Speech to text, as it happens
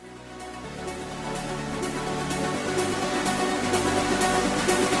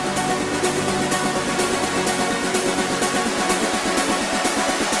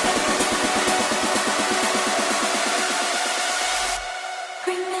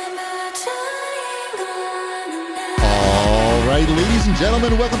right, ladies and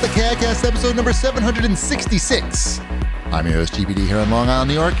gentlemen, welcome to CAGcast episode number 766. I'm your host, GPD, here in Long Island,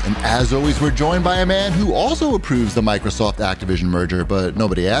 New York, and as always, we're joined by a man who also approves the Microsoft Activision merger, but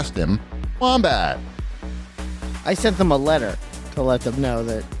nobody asked him, Wombat. I sent them a letter to let them know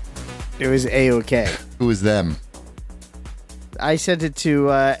that it was A-OK. Who is them? I sent it to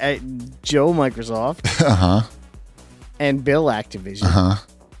Joe Microsoft and Bill Activision.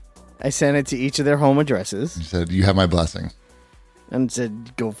 I sent it to each of their home addresses. You said, you have my blessing. And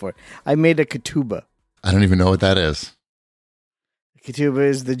said, go for it. I made a ketubah. I don't even know what that is. Ketubah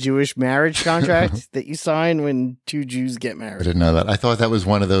is the Jewish marriage contract that you sign when two Jews get married. I didn't know that. I thought that was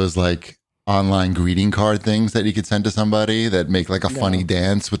one of those like online greeting card things that you could send to somebody that make like a funny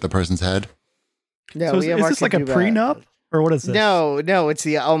dance with the person's head. No, so is this like a prenup or what is this? No, it's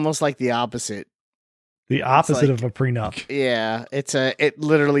almost like the opposite. The opposite of a prenup. Yeah, it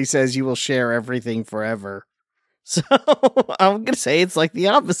literally says you will share everything forever. So I'm gonna say it's like the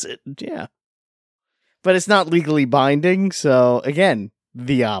opposite. Yeah. But it's not legally binding, so again,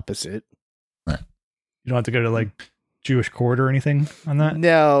 the opposite. Right. You don't have to go to like Jewish court or anything on that?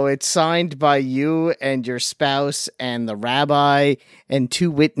 No, it's signed by you and your spouse and the rabbi and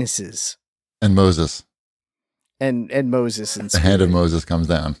two witnesses. And Moses. And Moses. And the hand of Moses comes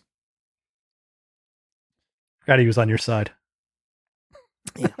down. Forgot he was on your side.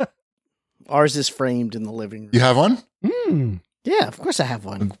 Yeah. Ours is framed in the living room. You have one? Yeah, of course I have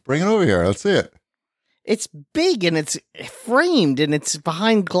one. Bring it over here. Let's see it. It's big and it's framed and it's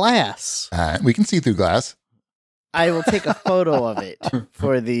behind glass. We can see through glass. I will take a photo of it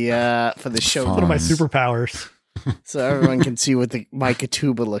for the show. One of my superpowers. So everyone can see what my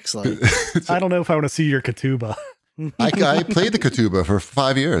ketubah looks like. I don't know if I want to see your ketubah. I played the ketubah for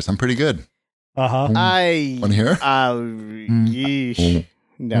 5 years. I'm pretty good. Want to hear? Yeesh.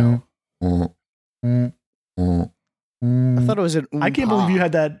 No. I thought it was an I can't believe you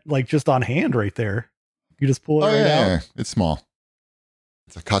had that like just on hand right there. You just pull it out. Yeah. It's small.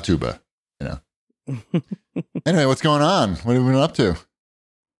 It's a ketubah, you know. Anyway, what's going on? What have we been up to?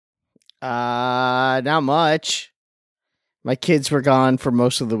 Not much. My kids were gone for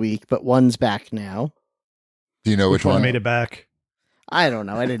most of the week, but one's back now. Do you know which one made it back? I don't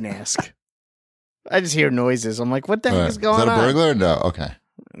know. I didn't ask. I just hear noises. I'm like, what the heck is going on? Is that a burglar? No. Okay.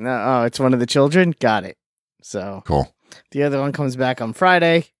 No, it's one of the children. Got it. So cool. The other one comes back on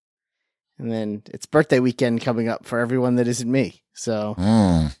Friday, and then it's birthday weekend coming up for everyone that isn't me. So,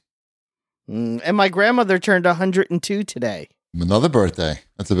 and my grandmother turned 102 today. Another birthday.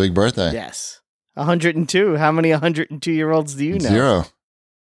 That's a big birthday. Yes. 102. How many 102-year-olds do you know? 0.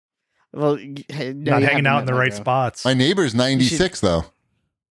 Well, not hanging out in the right spots. My neighbor's 96 though.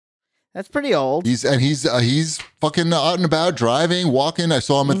 That's pretty old. He's fucking out and about, driving, walking. I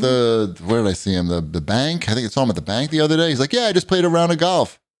saw him at where did I see him? The bank. I think I saw him at the bank the other day. He's like, yeah, I just played a round of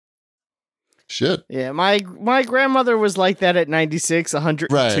golf. Shit. Yeah, my grandmother was like that at 96.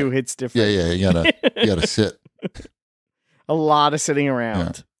 102 hits different. Yeah. You gotta sit. A lot of sitting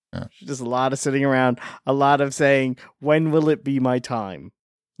around. Yeah. Just a lot of sitting around. A lot of saying, when will it be my time?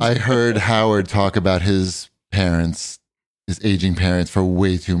 I heard Howard talk about his parents, his aging parents, for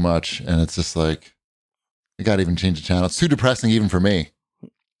way too much, and it's just like, I gotta even change the channel. It's too depressing even for me.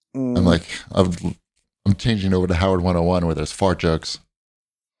 I'm like, I'm changing over to Howard 101 where there's fart jokes.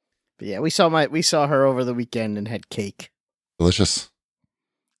 But yeah, we saw her over the weekend and had cake. Delicious.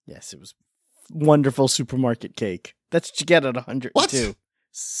 Yes, it was wonderful supermarket cake. That's what you get at 102. What?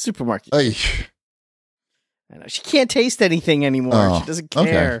 Supermarket. Hey. I know. She can't taste anything anymore. She doesn't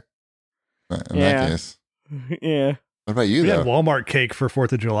care. Okay. In that case. Yeah. What about you, we though? had Walmart cake for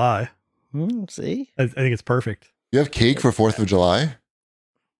 4th of July. See? I think it's perfect. You have cake for 4th of July?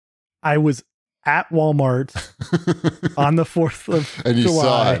 I was at Walmart on the 4th of July. And you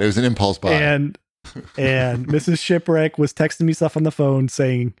saw it. It was an impulse buy. And Mrs. Shipwreck was texting me stuff on the phone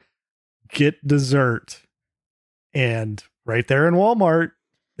saying, get dessert. And right there in Walmart,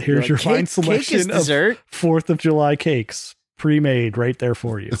 here's your fine selection of 4th of July cakes, pre-made right there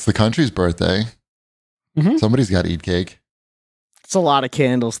for you. It's the country's birthday. Somebody's got to eat cake. It's a lot of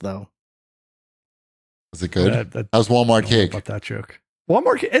candles, though. Is it good? How's Walmart cake? About that joke.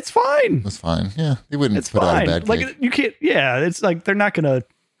 Walmart, it's fine. It's fine. Yeah, they wouldn't put out a bad cake. Like you can't. Yeah, it's like they're not gonna.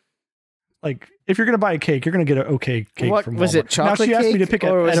 Like if you're gonna buy a cake, you're gonna get an okay cake from Walmart. Was it chocolate now, she asked cake me to pick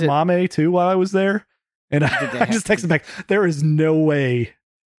an edamame too while I was there, and I just texted back. There is no way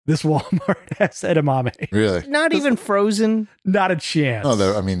this Walmart has edamame. Really? Not even frozen. Not a chance.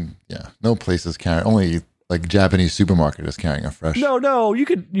 No, I mean, yeah, no place is carrying. Only like Japanese supermarket is carrying a fresh. No, you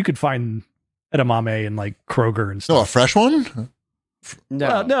could find edamame in like Kroger and stuff. No, a fresh one.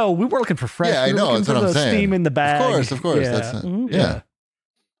 No, we were looking for fresh. Yeah, I know. That's what I'm saying. Steam in the bag. Of course. Yeah. Yeah.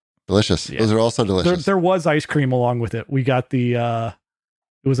 Delicious. Yeah. Those are also delicious. There was ice cream along with it. We got the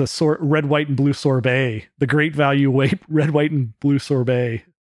it was a red, white, and blue sorbet. The great value red, white, and blue sorbet.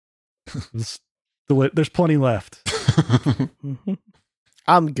 There's plenty left.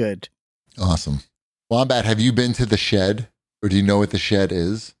 I'm good. Awesome. Wombat, have you been to the Shed, or do you know what the Shed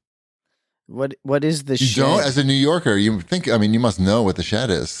is? What is the Shed? You don't? As a New Yorker, you must know what the Shed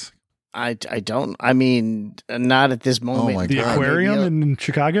is. I don't. I mean, not at this moment. Oh my God. God. The aquarium in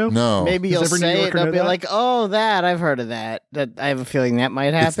Chicago? No. Maybe you'll say it and I'll be like, oh, that. I've heard of that. I have a feeling that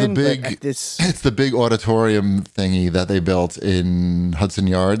might happen. It's the big auditorium thingy that they built in Hudson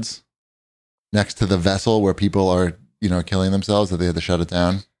Yards next to the vessel where people are, killing themselves, that they had to shut it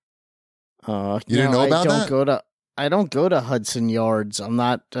down. You didn't know about that? I don't go to Hudson Yards. I'm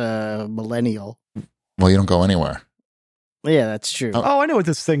not millennial. Well, you don't go anywhere. Yeah, that's true. Oh, I know what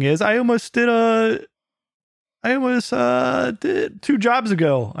this thing is. I almost did 2 jobs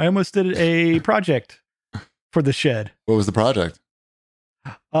ago. I almost did a project for the Shed. What was the project?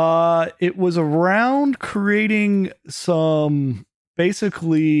 It was around creating some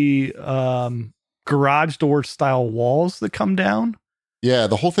basically garage door style walls that come down. Yeah,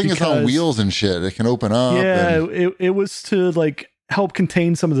 the whole thing is on wheels and shit. It can open up. Yeah, it was to help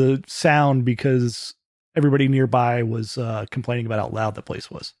contain some of the sound because everybody nearby was complaining about how loud the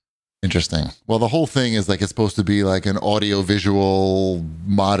place was. Interesting. Well, the whole thing is it's supposed to be like an audio-visual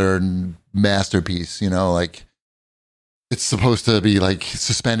modern masterpiece, it's supposed to be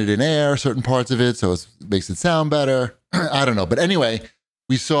suspended in air, certain parts of it, so it makes it sound better. I don't know. But anyway,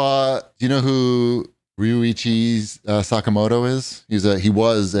 we saw, do you know who Ryuichi Sakamoto is? He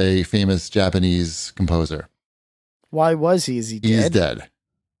was a famous Japanese composer. Why was he? Is he dead? He's dead.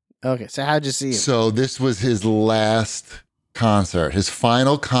 Okay, so how'd you see him? So this was his last concert. His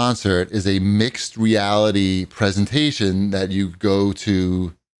final concert is a mixed reality presentation that you go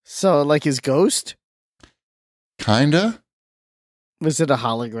to. So like his ghost? Kinda. Was it a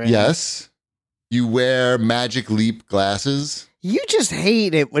hologram? Yes. You wear Magic Leap glasses. You just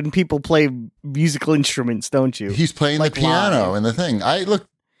hate it when people play musical instruments, don't you? He's playing the piano and the thing. A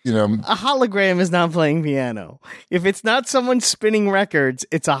hologram is not playing piano. If it's not someone spinning records,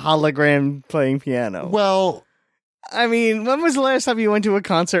 it's a hologram playing piano. Well, I mean, when was the last time you went to a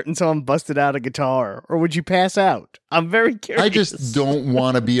concert and someone busted out a guitar? Or would you pass out? I'm very curious. I just don't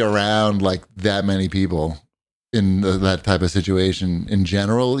want to be around that many people in that type of situation in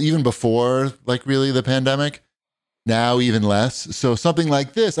general, even before really the pandemic. Now even less. So something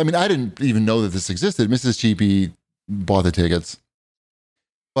like this, I didn't even know that this existed. Mrs. Cheapy bought the tickets.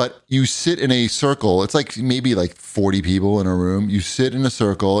 But you sit in a circle. It's maybe 40 people in a room. You sit in a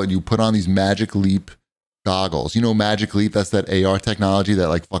circle and you put on these Magic Leap goggles. Magic Leap, that's that AR technology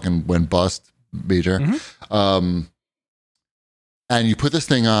that fucking went bust major. Mm-hmm. And you put this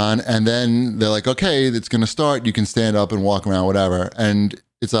thing on and then they're okay, it's going to start. You can stand up and walk around, whatever. And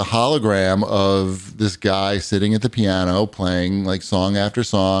it's a hologram of this guy sitting at the piano playing song after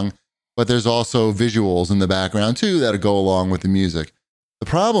song. But there's also visuals in the background too that go along with the music. The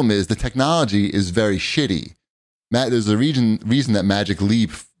problem is the technology is very shitty. There's a reason that Magic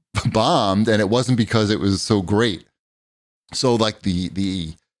Leap bombed, and it wasn't because it was so great. So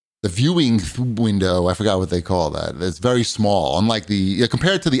the viewing window, I forgot what they call that. It's very small. Unlike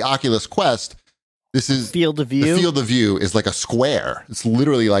compared to the Oculus Quest, this is field of view. The field of view is like a square. It's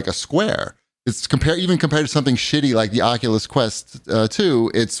literally like a square. It's compared to something shitty like the Oculus Quest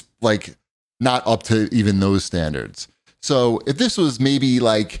 2. It's not up to even those standards. So if this was maybe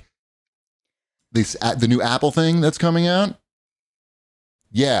the new Apple thing that's coming out,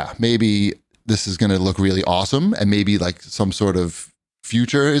 yeah, maybe this is going to look really awesome and maybe some sort of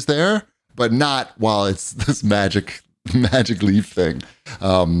future is there, but not while it's this magic leaf thing.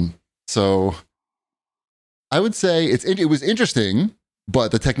 So I would say it was interesting,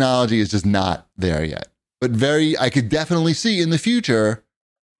 but the technology is just not there yet. But I could definitely see in the future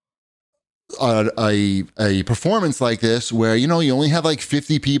a performance like this where, you only have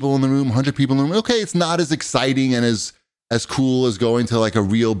 50 people in the room, 100 people in the room. Okay, it's not as exciting and as cool as going to a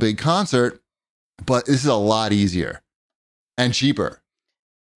real big concert, but this is a lot easier and cheaper.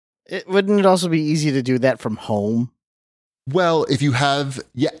 Wouldn't it also be easy to do that from home? Well, if you have,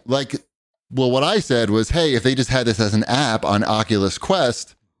 what I said was, hey, if they just had this as an app on Oculus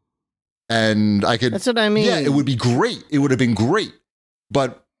Quest and I could. That's what I mean. Yeah, it would be great. It would have been great.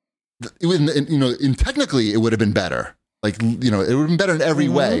 But it would, technically, it would have been better. It would have been better in every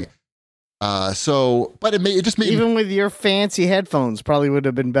way. But it just made even with your fancy headphones, probably would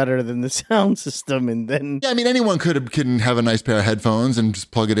have been better than the sound system. And then I mean, anyone can have a nice pair of headphones and just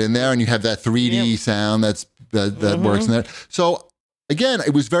plug it in there, and you have that 3D sound that works in there. So again,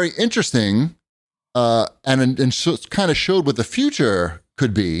 it was very interesting, and kind of showed what the future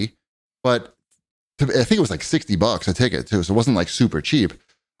could be. But I think it was like $60 a ticket too, so it wasn't like super cheap.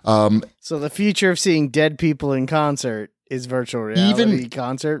 So the future of seeing dead people in concert is virtual reality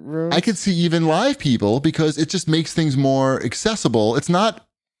concert rooms. I could see even live people because it just makes things more accessible. It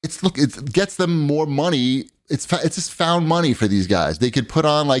gets them more money. It's just found money for these guys. They could put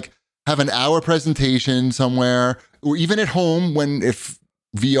on have an hour presentation somewhere, or even at home if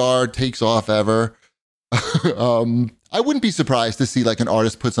VR takes off ever. I wouldn't be surprised to see an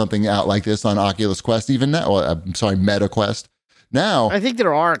artist put something out like this on Oculus Quest even now. I'm sorry, Meta Quest. Now, I think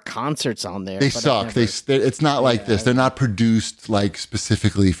there are concerts on there. They suck. It's not like this. They're not produced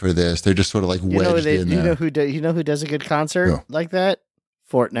specifically for this. They're just sort of wedged in there. You know who does a good concert like that?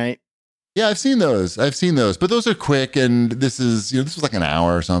 Fortnite. Yeah, I've seen those. But those are quick, and this was like an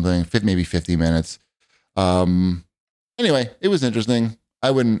hour or something, maybe 50 minutes. Anyway, it was interesting.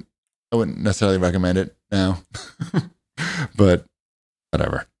 I wouldn't necessarily recommend it now, but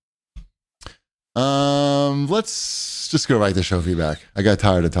whatever. Let's just go right to show feedback. I got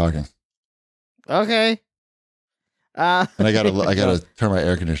tired of talking. Okay. And I gotta turn my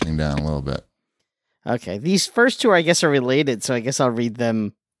air conditioning down a little bit. Okay. These first two, I guess, are related, so I guess I'll read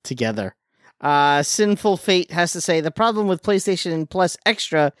them together. Sinful Fate has to say, the problem with PlayStation Plus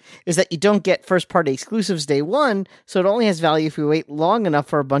Extra is that you don't get first-party exclusives day one, so it only has value if you wait long enough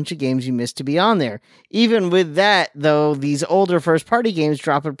for a bunch of games you missed to be on there. Even with that, though, these older first-party games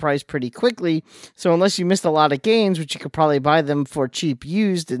drop in price pretty quickly, so unless you missed a lot of games, which you could probably buy them for cheap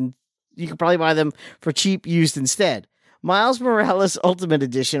used, instead. Miles Morales Ultimate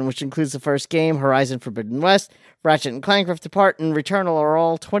Edition, which includes the first game, Horizon Forbidden West, Ratchet & Clank Rift Apart, and Returnal are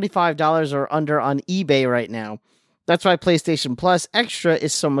all $25 or under on eBay right now. That's why PlayStation Plus Extra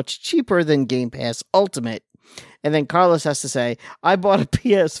is so much cheaper than Game Pass Ultimate. And then Carlos has to say, I bought a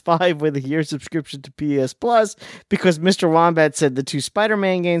PS5 with a year subscription to PS Plus because Mr. Wombat said the 2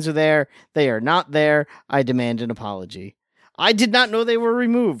 Spider-Man games are there. They are not there. I demand an apology. I did not know they were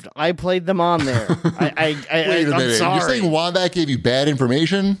removed. I played them on there. Wait a minute. I'm sorry. You're saying Wombat gave you bad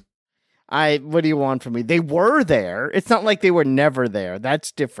information? What do you want from me? They were there. It's not like they were never there.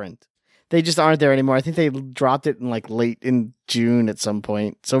 That's different. They just aren't there anymore. I think they dropped it in late in June at some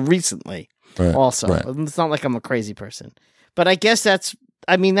point. So recently, It's not like I'm a crazy person. But I guess that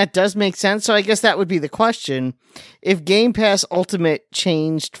does make sense. So I guess that would be the question. If Game Pass Ultimate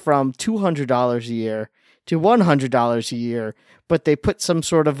changed from $200 a year to $100 a year, but they put some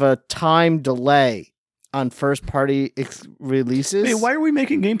sort of a time delay on first-party releases. Hey, why are we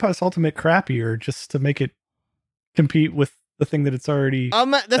making Game Pass Ultimate crappier just to make it compete with the thing that it's already?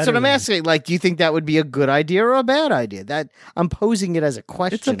 That's what I'm asking. Do you think that would be a good idea or a bad idea? That I'm posing it as a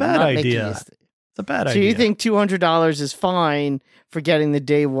question. It's a bad idea. It's a bad idea. So you think $200 is fine for getting the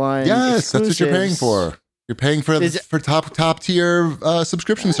day one? Yes, that's what you're paying for. You're paying for top tier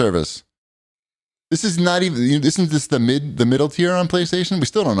subscription service. This is not even. Isn't this the middle tier on PlayStation? We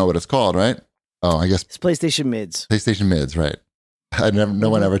still don't know what it's called, right? Oh, I guess it's PlayStation Mids. PlayStation Mids, right? No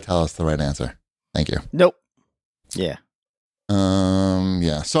one ever tell us the right answer. Thank you. Nope. Yeah.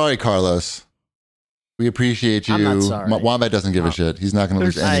 Yeah. Sorry, Carlos. We appreciate you. I'm not sorry. Wombat doesn't give a shit. He's not going to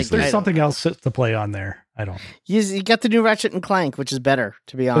lose any sleep. There's something else to play on there. I don't know. You got the new Ratchet and Clank, which is better,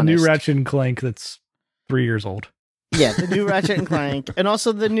 to be honest. The new Ratchet and Clank that's 3 years old. Yeah, the new Ratchet and Clank, and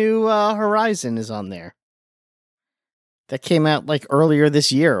also the new Horizon is on there. That came out earlier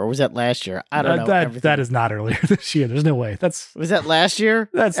this year, or was that last year? I don't know. That is not earlier this year. There's no way. Was that last year?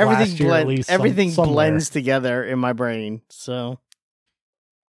 That's last year, at least. Everything blends together in my brain. So,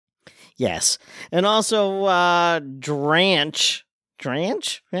 yes, and also Dranch.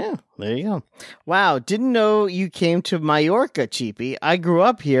 Yeah, there you go. Wow, didn't know you came to Mallorca, Cheapy. I grew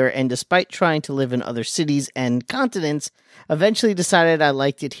up here, and despite trying to live in other cities and continents, eventually decided I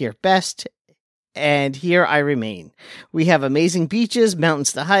liked it here best, and here I remain. We have amazing beaches,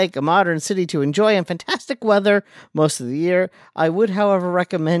 mountains to hike, a modern city to enjoy, and fantastic weather most of the year. I would, however,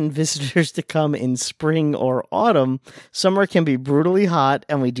 recommend visitors to come in spring or autumn. Summer can be brutally hot,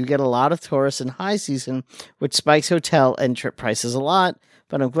 and we do get a lot of tourists in high season, which spikes hotel and trip prices a lot.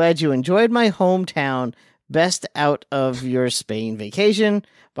 But I'm glad you enjoyed my hometown. Best out of your Spain vacation.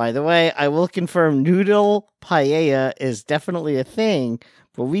 By the way, I will confirm noodle paella is definitely a thing,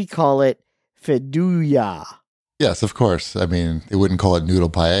 but we call it Fideuà. Yes, of course. I mean, they wouldn't call it noodle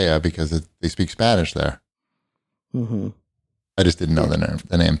paella because they speak Spanish there. Mm-hmm. I just didn't know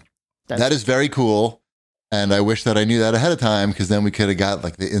the name. That is very cool. And I wish that I knew that ahead of time, because then we could have got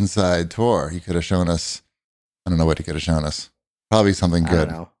like the inside tour. He could have shown us, I don't know what he could have shown us. Probably something good.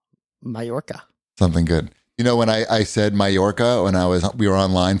 I don't know. Mallorca. Something good. You know, when I said Mallorca, when we were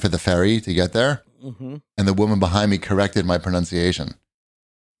online for the ferry to get there, and the woman behind me corrected my pronunciation.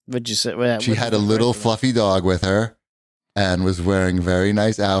 What'd you say? She had a little fluffy dog with her and was wearing a very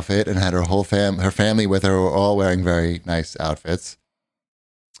nice outfit, and had her whole her family with her, were all wearing very nice outfits.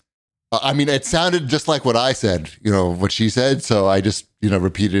 I mean, it sounded just like what I said, you know, what she said. So I just, you know,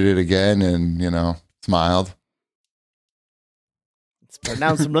 repeated it again and, you know, smiled. It's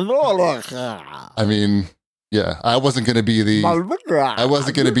pronounced. I mean, yeah, I wasn't going to be the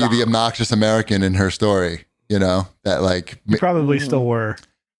obnoxious American in her story, you know, that like. You probably still were.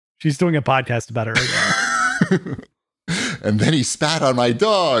 She's doing a podcast about it right now. And then he spat on my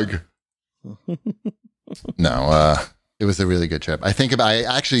dog. No, it was a really good trip. I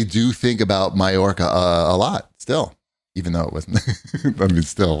actually do think about Mallorca a lot still, even though it wasn't, I mean,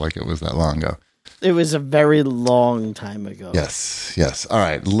 still like it was that long ago. It was a very long time ago. Yes. All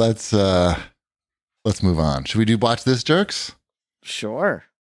right, let's move on. Should we watch this, jerks? Sure.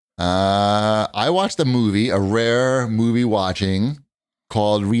 I watched a rare movie watching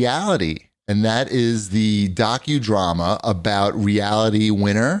called Reality. And that is the docudrama about Reality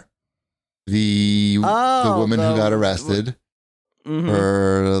Winner, the woman who got arrested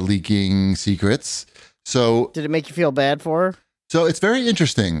for leaking secrets. So, did it make you feel bad for her? So it's very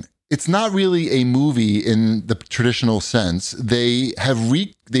interesting. It's not really a movie in the traditional sense. They've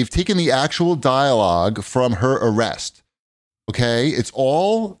taken the actual dialogue from her arrest. Okay, it's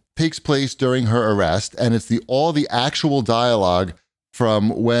all takes place during her arrest, and it's all the actual dialogue from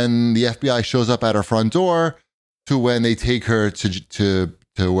when the FBI shows up at her front door to when they take her to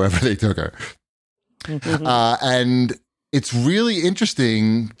wherever they took her. And it's really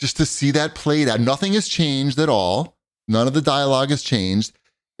interesting just to see that played out. Nothing has changed at all. None of the dialogue has changed.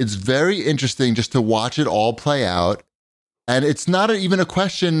 It's very interesting just to watch it all play out. And it's not even a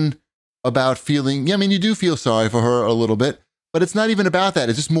question about feeling, I mean, you do feel sorry for her a little bit, but it's not even about that.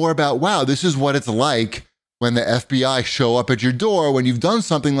 It's just more about, wow, this is what it's like when the FBI show up at your door when you've done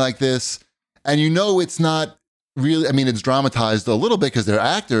something like this, and you know it's not really, I mean, it's dramatized a little bit because they're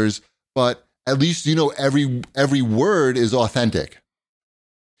actors, but at least you know every word is authentic.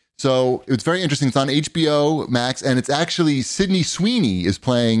 So it's very interesting. It's on HBO Max, and it's actually Sydney Sweeney is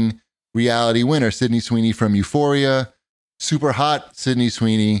playing Reality Winner. Sydney Sweeney from Euphoria, super hot Sydney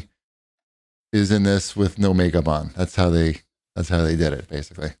Sweeney is in this with no makeup on. That's how they did it,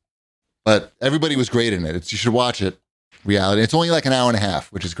 basically. But everybody was great in it. You should watch it. Reality. It's only like an hour and a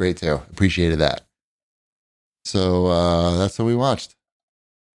half, which is great too. Appreciated that. So that's what we watched.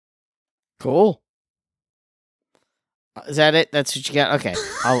 Cool. Is that it? That's what you got? Okay.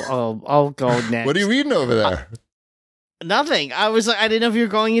 I'll go next. What are you reading over there? Nothing. I didn't know if you were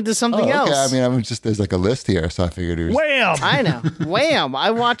going into something else. I mean, there's like a list here, so I figured it was. Wham! I know. Wham! I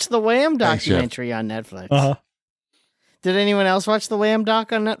watched the Wham documentary on Netflix. Uh-huh. Did anyone else watch the Wham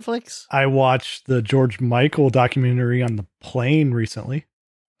doc on Netflix? I watched the George Michael documentary on the plane recently.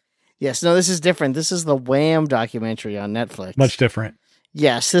 Yes, no, this is different. This is the Wham documentary on Netflix. Much different.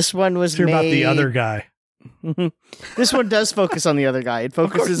 Yes, this one was made about the other guy. This one does focus on the other guy. It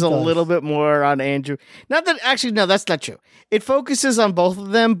focuses a little bit more on Andrew. Not that, actually, no, that's not true. It focuses on both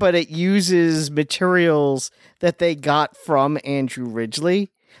of them, but it uses materials that they got from Andrew Ridgeley,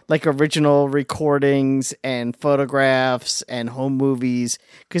 like original recordings and photographs and home movies,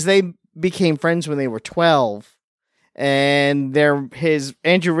 because they became friends when they were 12. And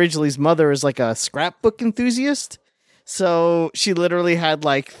Andrew Ridgeley's mother is like a scrapbook enthusiast. So she literally had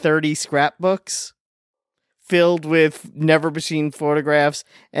like 30 scrapbooks filled with never seen photographs.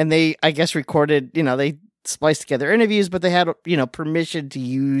 And they, I guess, recorded, they spliced together interviews, but they had, permission to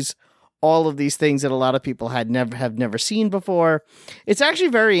use all of these things that a lot of people have never seen before. It's actually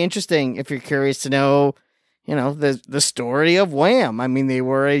very interesting if you're curious to know, the story of Wham. I mean, they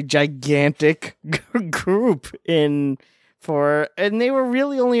were a gigantic group and they were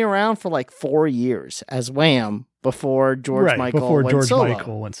really only around for like 4 years as Wham before George Michael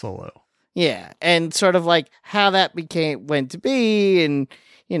went solo. Yeah, and sort of like how that went to be, and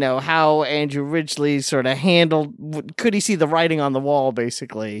how Andrew Ridgeley sort of handled. Could he see the writing on the wall,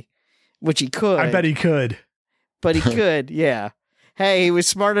 basically? Which he could. I bet he could. But he could, yeah. Hey, he was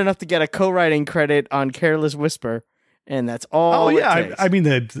smart enough to get a co-writing credit on "Careless Whisper," and that's all. Oh yeah, I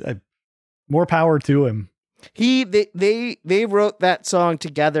mean, more power to him. They wrote that song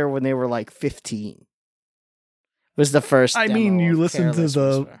together when they were like 15. Was the first. I mean, you listen to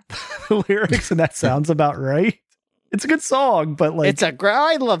the lyrics, and that sounds about right. It's a good song, but like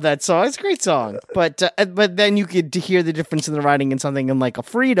I love that song. It's a great song. But then you could hear the difference in the writing in something in like a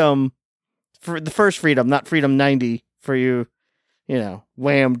Freedom, for the first Freedom, not Freedom 90 for you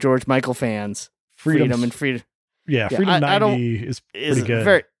Wham George Michael fans. Freedom and Freedom. Yeah, Freedom 90 is pretty good. A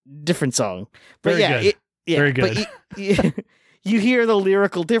very different song. But very good. But you hear the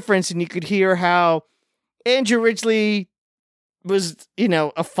lyrical difference, and you could hear how Andrew Ridgeley was,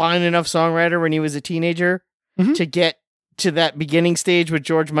 a fine enough songwriter when he was a teenager to get to that beginning stage with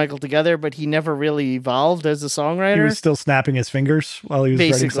George Michael together, but he never really evolved as a songwriter. He was still snapping his fingers while he was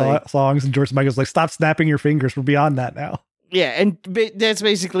writing songs, and George Michael's like, "Stop snapping your fingers. We're beyond that now." Yeah, and that's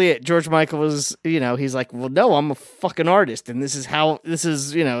basically it. George Michael was, he's like, well, no, I'm a fucking artist, and this is,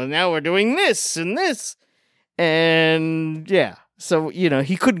 now we're doing this and this. And, yeah, so,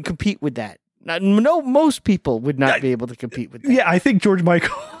 he couldn't compete with that. Most people would not be able to compete with that. Yeah, I think George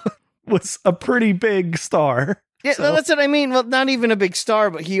Michael was a pretty big star. Yeah, so. That's what I mean. Well, not even a big star,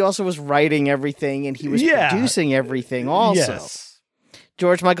 but he also was writing everything, and he was producing everything also. Yes.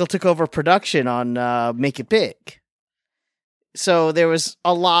 George Michael took over production on Make It Big. So there was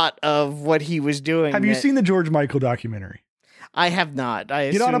a lot of what he was doing. Have you seen the George Michael documentary? I have not.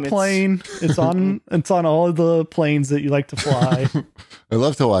 Get on a plane. It's on all of the planes that you like to fly. I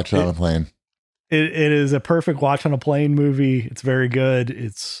love to watch it on a plane. It is a perfect watch on a plane movie. It's very good.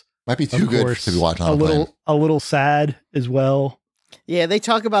 It's might be too good to be watching on a plane. A little sad as well. Yeah, they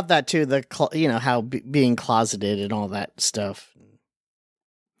talk about that too. How being closeted and all that stuff.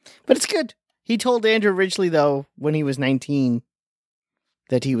 But it's good. He told Andrew Ridgeley, though, when he was 19,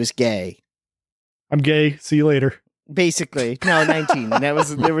 that he was gay. I'm gay. See you later. Basically. No, 19. And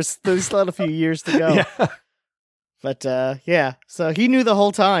there was still a few years to go. Yeah. But, so he knew the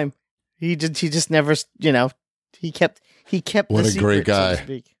whole time. He just never, he kept what the a great guy. So to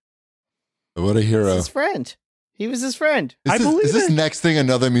speak. What a hero. His friend. He was his friend. Is this next thing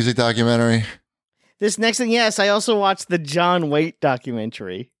another music documentary? This next thing, yes. I also watched the John Waite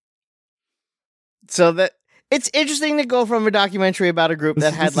documentary. So that it's interesting to go from a documentary about a group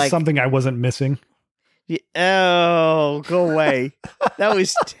that had like something I wasn't missing. Oh, go away. That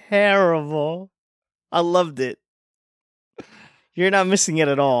was terrible. I loved it. You're not missing it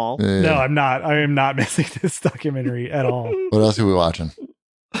at all. Yeah. No, I'm not. I am not missing this documentary at all. What else are we watching?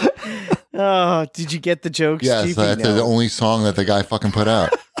 Oh, did you get the jokes? Yes, that's the only song that the guy fucking put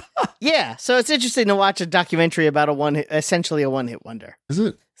out. Yeah, so it's interesting to watch a documentary about essentially a one-hit wonder. Is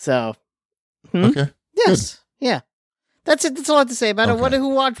it? So... Okay. Yes. Good. Yeah. That's it. That's all I have to say about it. Who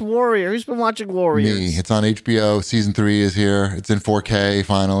watched Warrior? Who's been watching Warriors? Me. It's on HBO. Season 3 is here. It's in 4K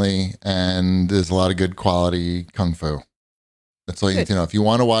finally, and there's a lot of good quality kung fu. That's all you need to know. If you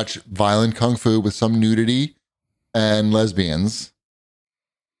want to watch violent kung fu with some nudity and lesbians,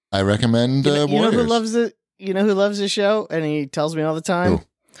 I recommend Warriors. You know who loves it? You know who loves the show? And he tells me all the time. Who?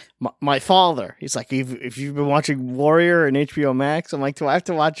 My father. He's like, if you've been watching Warrior and HBO Max, I'm like, do I have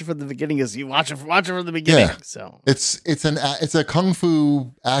to watch it from the beginning? Because you watch it from the beginning. Yeah. So it's a kung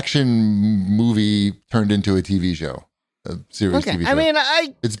fu action movie turned into a TV show, a series TV show. I mean,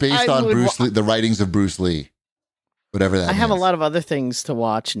 it's based on Bruce Lee, the writings of Bruce Lee, whatever that. I have a lot of other things to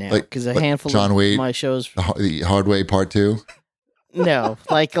watch now because a handful John Wade, of my shows, the Hard Way Part 2. No,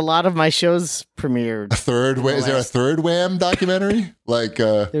 like a lot of my shows premiered. Is there a third Wham documentary?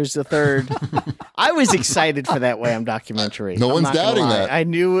 There's a third. I was excited for that Wham documentary. No one's doubting that. I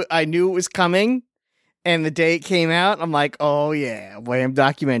knew it was coming, and the day it came out, I'm like, oh yeah, Wham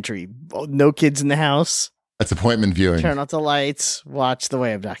documentary. No kids in the house. That's appointment viewing. Turn off the lights. Watch the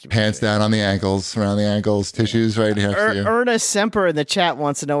Wham documentary. Pants down on the ankles, around the ankles, tissues right here. Ernest Semper in the chat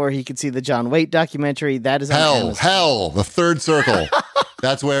wants to know where he can see the John Waite documentary. That is on hell, the third circle.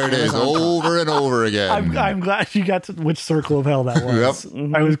 That's where it is, over and over again. I'm glad you got to which circle of hell that was. Yep.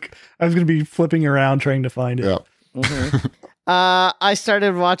 Mm-hmm. I was going to be flipping around trying to find it. Yep. Mm-hmm. I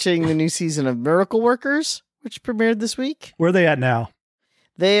started watching the new season of Miracle Workers, which premiered this week. Where are they at now?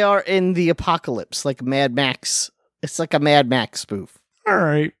 They are in the apocalypse, like Mad Max. It's like a Mad Max spoof. All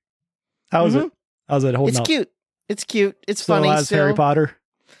right. How's it? How's it holding up? It's cute. It's cute. It's still funny. Has still. Harry Potter.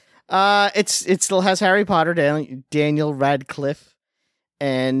 It still has Harry Potter, Daniel Radcliffe,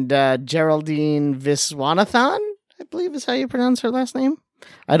 and Geraldine Viswanathan, I believe is how you pronounce her last name.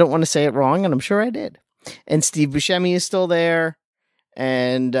 I don't want to say it wrong, and I'm sure I did. And Steve Buscemi is still there,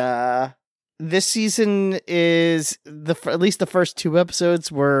 and this season is at least the first 2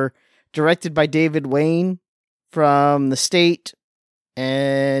 episodes were directed by David Wayne from The State,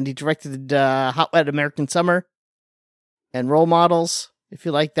 and he directed Hot Wet American Summer and Role Models, if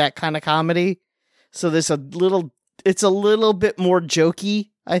you like that kind of comedy. So it's a little bit more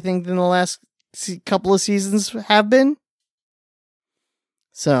jokey, I think, than the last couple of seasons have been.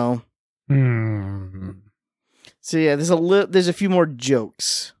 So, so yeah, there's a few more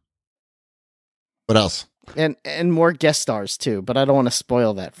jokes. What else? And more guest stars too, but I don't want to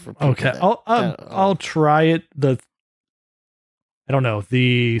spoil that for people. Okay, I'll try it. I don't know,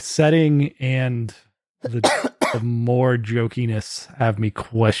 the setting and the more jokiness have me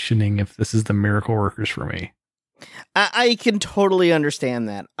questioning if this is the Miracle Workers for me. I can totally understand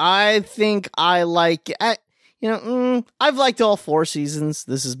that. I think I like, I've liked all 4 seasons.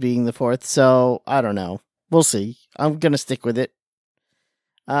 This is being the 4th, so I don't know. We'll see. I'm gonna stick with it.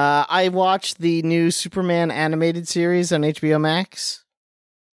 I watched the new Superman animated series on HBO Max.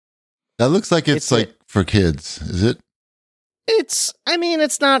 That looks like it's like for kids, is it? It's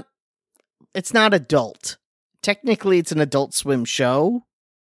not adult. Technically, it's an Adult Swim show.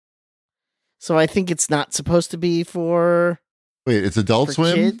 So I think it's not supposed to be for... Wait, it's Adult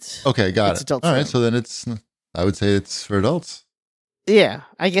Swim? Kids. Okay, got it. Adult All Swim. right, so then I would say it's for adults. Yeah,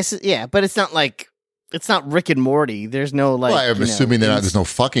 I guess, but it's not like... It's not Rick and Morty. There's no like... Well, I'm assuming there's no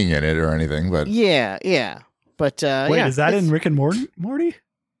fucking in it or anything, but... Yeah. But, wait, is that in Rick and Morty?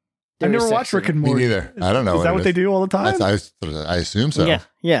 I've never watched Rick and Morty. Me neither. I don't know. Is that what they do all the time? I assume so. Yeah.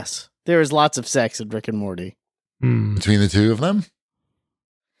 Yes. There is lots of sex in Rick and Morty. Between the two of them?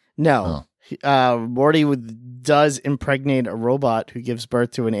 No. Morty does impregnate a robot who gives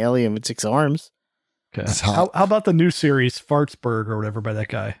birth to an alien with 6 arms. Okay. How about the new series Fartsburg or whatever by that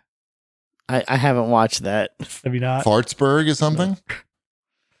guy? I haven't watched that. Have you not? Fartsburg is something?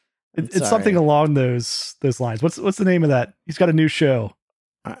 It's something along those lines. What's the name of that? He's got a new show.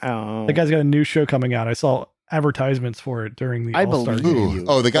 The guy's got a new show coming out. I saw advertisements for it during the All-Star game.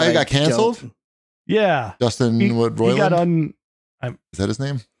 Oh, the guy who got canceled? Yeah. Justin Roiland? He got is that his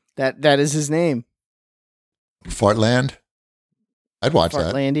name? That is his name. Fartland? I'd watch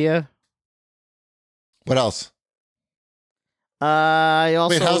that. Fartlandia. What else? I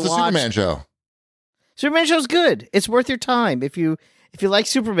also Wait, how's the Superman show? Superman show's good. It's worth your time. If you like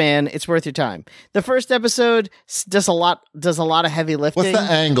Superman, it's worth your time. The first episode does a lot of heavy lifting. What's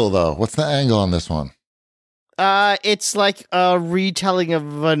the angle though? What's the angle on this one? It's like a retelling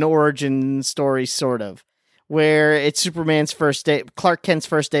of an origin story, sort of, where it's Superman's first day, Clark Kent's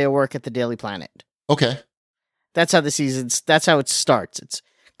first day of work at the Daily Planet. Okay. That's how it starts. It's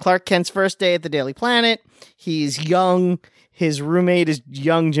Clark Kent's first day at the Daily Planet. He's young. His roommate is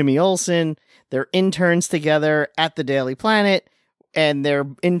young Jimmy Olsen. They're interns together at the Daily Planet, and their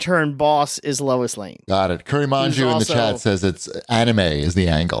intern boss is Lois Lane. Got it. Curry Manju in the chat says it's anime is the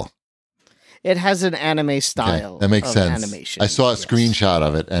angle. It has an anime style. Okay, that makes sense. Animation. I saw a screenshot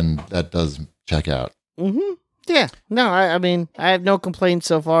of it, and that does check out. Mm-hmm. Yeah. No, I mean, I have no complaints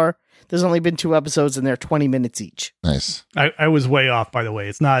so far. There's only been 2 episodes, and they're 20 minutes each. Nice. I was way off, by the way.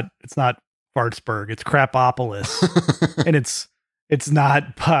 It's not Fartsburg. It's Crapopolis, and it's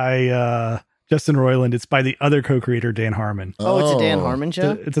not by Justin Roiland. It's by the other co-creator Dan Harmon. Oh, it's a Dan Harmon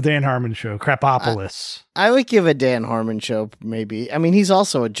show. It's a Dan Harmon show. Crapopolis. I would give a Dan Harmon show, maybe. I mean, he's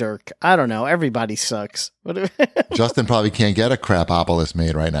also a jerk. I don't know. Everybody sucks. Justin probably can't get a Crapopolis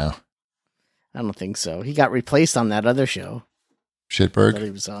made right now. I don't think so. He got replaced on that other show. Shitberg? That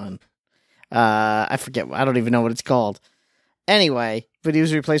he was on. I forget. I don't even know what it's called. Anyway, but he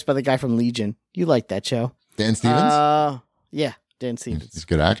was replaced by the guy from Legion. You like that show. Dan Stevens? Yeah, Dan Stevens. He's a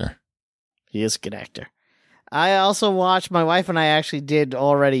good actor. He is a good actor. I also watched, my wife and I actually did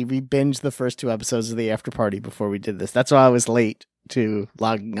already, we binged the first 2 episodes of the After Party before we did this. That's why I was late to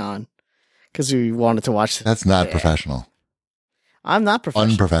logging on, because we wanted to watch. That's not professional. I'm not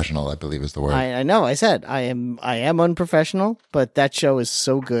professional. Unprofessional, I believe is the word. I know. I said I am unprofessional, but that show is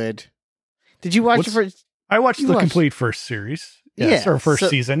so good. Did you watch it first? I watched the complete first series. Yes, or first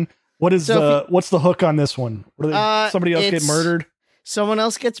season. What is what's the hook on this one? Somebody else get murdered? Someone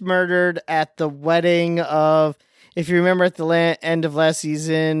else gets murdered at the wedding of, if you remember at the end of last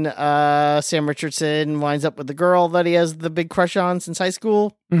season, Sam Richardson winds up with the girl that he has the big crush on since high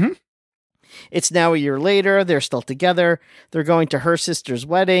school. Mm-hmm. It's now a year later. They're still together. They're going to her sister's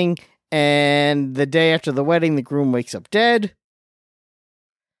wedding. And the day after the wedding, the groom wakes up dead.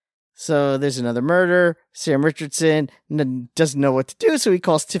 So there's another murder. Sam Richardson doesn't know what to do. So he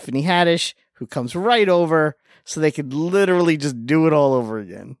calls Tiffany Haddish, who comes right over so they could literally just do it all over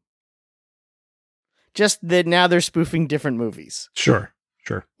again. Just that now they're spoofing different movies. Sure.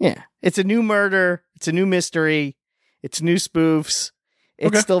 Yeah. It's a new murder. It's a new mystery. It's new spoofs.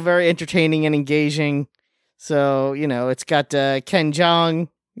 It's still very entertaining and engaging. So, it's got Ken Jeong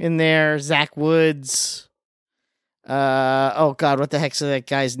in there, Zach Woods. Oh God, what the heck's that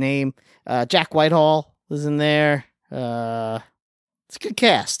guy's name? Jack Whitehall was in there. It's a good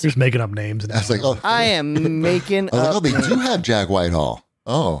cast. Just making up names. Now. I was like, oh, I am making up they names. do have Jack Whitehall.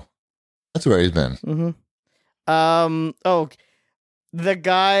 Oh, that's where he's been. Mm-hmm. The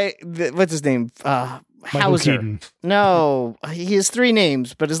guy, what's his name? Hauser. Keaton. No, he has 3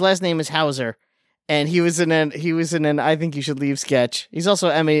 names, but his last name is Hauser. And he was in an I Think You Should Leave sketch. He's also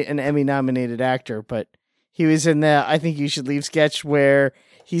an Emmy nominated actor, but he was in the I Think You Should Leave sketch where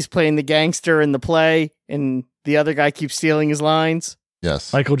he's playing the gangster in the play and the other guy keeps stealing his lines.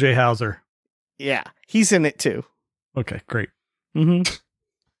 Yes. Michael J. Hauser. Yeah, he's in it too. Okay, great. Mm-hmm.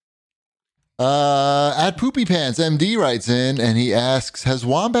 At Poopy Pants, MD writes in and he asks, has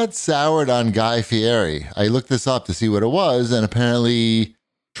Wombat soured on Guy Fieri? I looked this up to see what it was, and apparently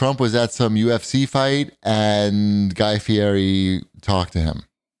Trump was at some UFC fight and Guy Fieri talked to him.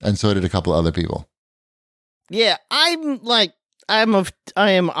 And so did a couple other people. Yeah, I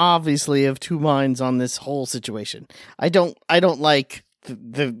am obviously of 2 minds on this whole situation. I don't like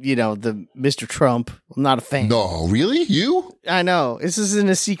the Mr. Trump. I'm not a fan. No, really? You? I know. This isn't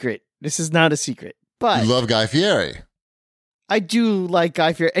a secret. This is not a secret. But you love Guy Fieri. I do like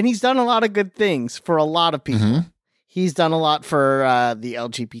Guy Fieri, and he's done a lot of good things for a lot of people. Mm-hmm. He's done a lot for the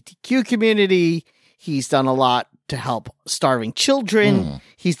LGBTQ community. He's done a lot to help starving children.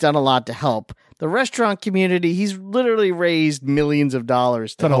 He's done a lot to help the restaurant community. He's literally raised millions of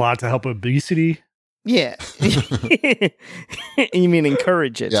dollars. Done a lot to help obesity. Yeah. You mean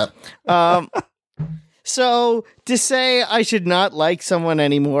encourage it. Yep. So to say I should not like someone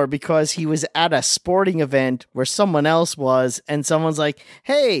anymore because he was at a sporting event where someone else was, and someone's like,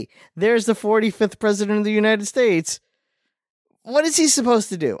 hey, there's the 45th president of the United States. What is he supposed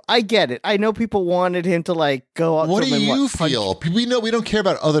to do? I get it. I know people wanted him to go out. What do you feel? We don't care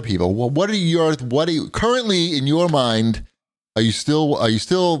about other people. Well, what are you currently in your mind? Are you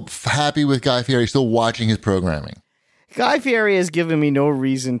still happy with Guy Fieri? Are you still watching his programming? Guy Fieri has given me no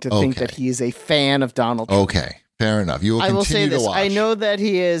reason to think that he is a fan of Donald Trump. Okay, fair enough. You will continue to watch. I will say this. I know that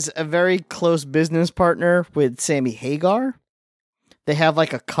he is a very close business partner with Sammy Hagar. They have a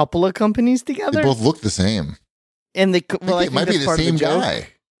couple of companies together. They both look the same. And it might be the same guy.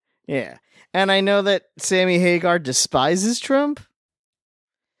 Yeah. And I know that Sammy Hagar despises Trump.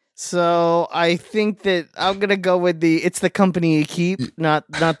 So I think that I'm going to go with it's the company you keep, not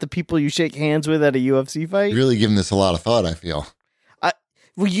the people you shake hands with at a UFC fight. You're really giving this a lot of thought, I feel.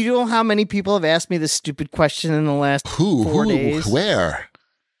 Well, you know how many people have asked me this stupid question in the last 4 days? Where?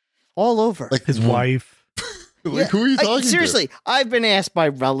 All over. His wife. Who are you talking seriously, to? I've been asked by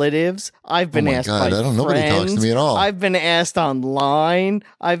relatives. I've been asked by friends. Nobody talks to me at all. I've been asked online.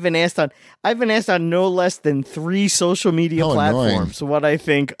 I've been asked on no less than 3 social media platforms what I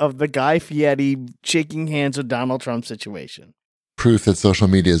think of the Guy Fieri shaking hands with Donald Trump situation. Proof that social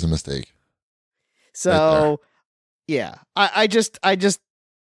media is a mistake. So, yeah, I just,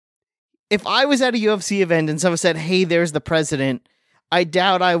 if I was at a UFC event and someone said, "Hey, there's the president," I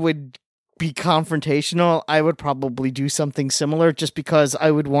doubt I would be confrontational. I would probably do something similar just because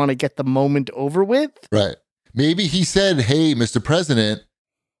I would want to get the moment over with. Right. Maybe he said, "Hey, Mr. President,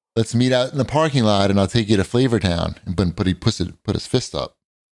 let's meet out in the parking lot and I'll take you to Flavortown." But he put his fist up.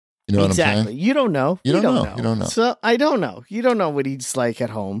 You know what I'm saying? You don't know. You don't know. You don't know. So I don't know. You don't know what he's like at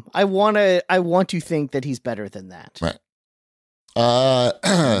home. I want to think that he's better than that. Right.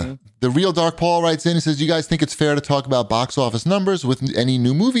 The Real Dark Paul writes in and says, "You guys think it's fair to talk about box office numbers with any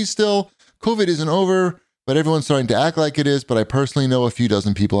new movies still? COVID isn't over, but everyone's starting to act like it is. But I personally know a few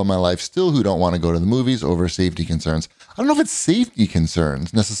dozen people in my life still who don't want to go to the movies over safety concerns." I don't know if it's safety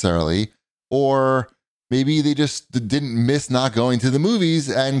concerns necessarily, or maybe they just didn't miss not going to the movies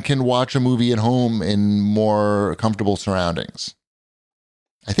and can watch a movie at home in more comfortable surroundings.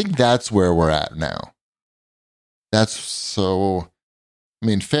 I think that's where we're at now. That's so,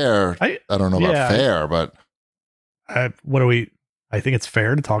 fair. I don't know about fair, but. What do we. I think it's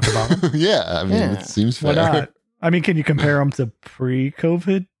fair to talk about them. Yeah, it seems fair. Why not? Can you compare them to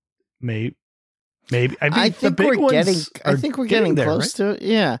pre-COVID? Maybe. I think we're getting there, close to it.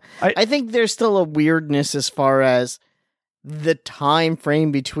 Yeah, I think there's still a weirdness as far as the time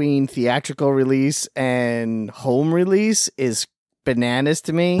frame between theatrical release and home release is bananas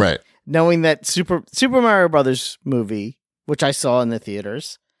to me. Right. Knowing that Super Mario Brothers movie, which I saw in the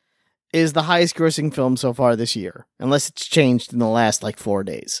theaters, is the highest grossing film so far this year, unless it's changed in the last 4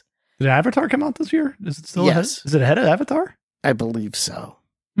 days. Did Avatar come out this year? Is it still ahead? Is it ahead of Avatar? I believe so.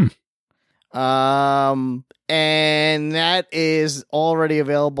 And that is already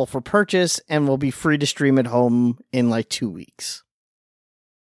available for purchase and will be free to stream at home in 2 weeks.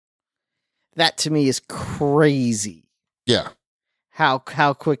 That to me is crazy. Yeah. how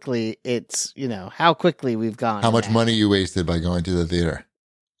quickly it's, how quickly we've gone. How much money you wasted by going to the theater?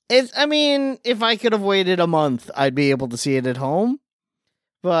 If I could have waited a month, I'd be able to see it at home.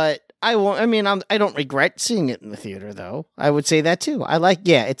 But I won't. I don't regret seeing it in the theater, though. I would say that too.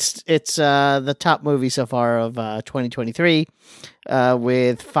 It's the top movie so far of 2023,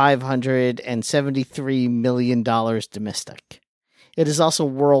 with $573 million domestic. It is also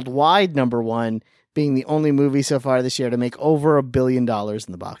worldwide number one, being the only movie so far this year to make over $1 billion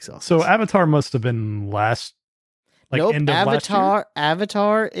in the box office. So Avatar must have been last. Nope, end of last year?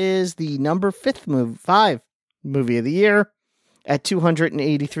 Avatar is the number 5 movie of the year at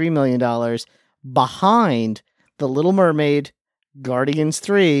 $283 million, behind The Little Mermaid, Guardians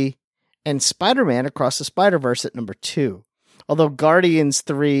 3, and Spider-Man Across the Spider-Verse at number 2. Although Guardians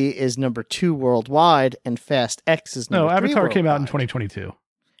 3 is number 2 worldwide and Fast X is number 3 Avatar worldwide. came out in 2022.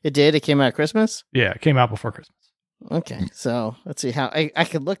 It did? It came out at Christmas? Yeah, it came out before Christmas. Okay, so let's see how I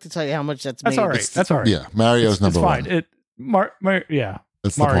could look to tell you how much that's That's made. all right. That's all right. Yeah, Mario's it's number fine. one. Yeah.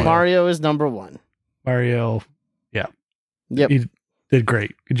 That's the point. Mario is number 1. Mario, yeah. Yep. He did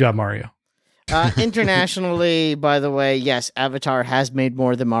great. Good job, Mario. Internationally, by the way, yes, Avatar has made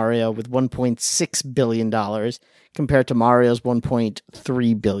more than Mario with $1.6 billion compared to Mario's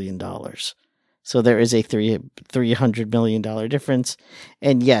 $1.3 billion. So there is a $300 million difference.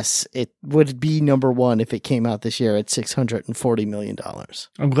 And yes, it would be number 1 if it came out this year at $640 million.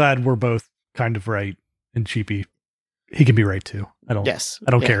 I'm glad we're both kind of right, and Cheapy, he can be right too. I don't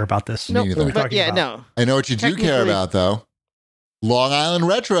care about this. No, but yeah, no. I know what you do care about, though. Long Island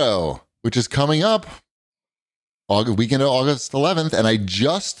Retro, which is coming up weekend of August 11th. And I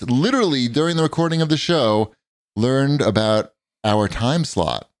just literally, during the recording of the show, learned about our time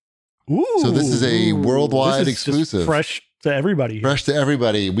slot. Ooh, so this is a worldwide exclusive. Fresh to everybody. Fresh to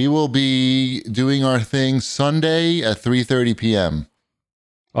everybody. We will be doing our thing Sunday at 3:30 p.m.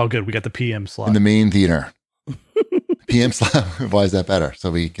 Oh, good. We got the PM slot. In the main theater. PM slot. Why is that better? So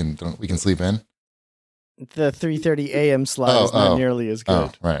we can sleep in? The 3:30 a.m. slot is not nearly as good.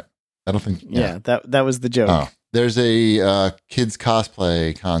 Oh, right. I don't think. Yeah, that was the joke. Oh. There's a kids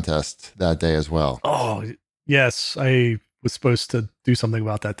cosplay contest that day as well. Oh, yes. I was supposed to do something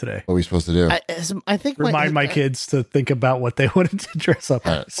about that today. What are we supposed to do? I think remind my kids to think about what they wanted to dress up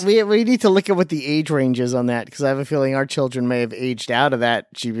as. We need to look at what the age range is on that, because I have a feeling our children may have aged out of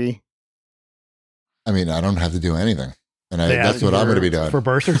that, GB. I mean, I don't have to do anything. And that's what I'm going to be doing. For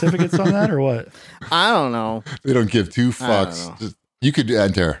birth certificates on that or what? I don't know. They don't give two fucks. You could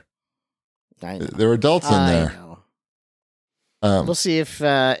enter. I know. There are adults in there. We'll see if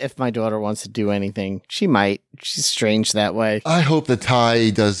my daughter wants to do anything. She might. She's strange that way. I hope that Ty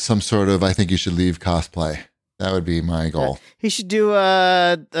does some sort of I think you should leave cosplay. That would be my goal. He should do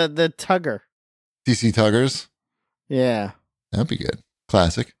the Tugger. DC Tuggers? Yeah. That'd be good.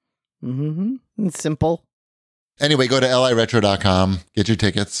 Classic. Mm-hmm. It's simple. Anyway, go to liretro.com, get your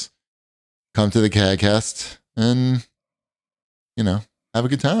tickets, come to the CAGcast, and, have a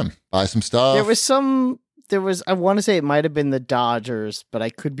good time. Buy some stuff. There was, I want to say it might have been the Dodgers, but I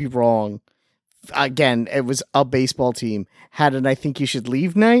could be wrong. Again, it was a baseball team. Had an I think you should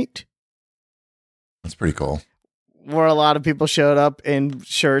leave night. That's pretty cool. Where a lot of people showed up in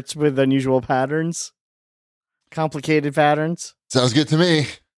shirts with unusual patterns. Complicated patterns. Sounds good to me.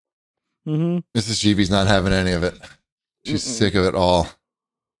 Mm-hmm. Mrs. GB's not having any of it. She's sick of it all.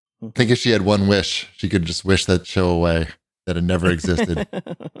 I think if she had one wish, she could just wish that show away, that it never existed.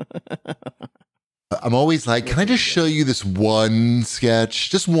 I'm always like, can I just show you this one sketch?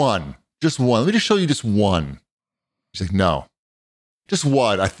 Just one. Let me just show you just one. She's like, no. Just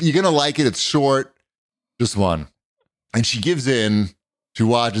one. You're going to like it. It's short. Just one. And she gives in. She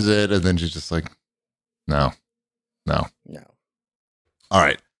watches it. And then she's just like, no. All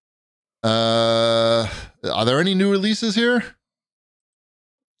right. Are there any new releases here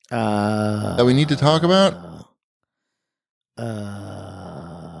that we need to talk about?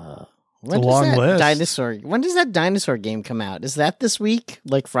 When does that dinosaur game come out? Is that this week?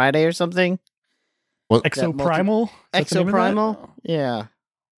 Like Friday or something? What? Exoprimal? Exoprimal? Yeah.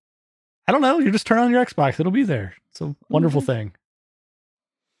 I don't know. You just turn on your Xbox. It'll be there. It's a wonderful thing.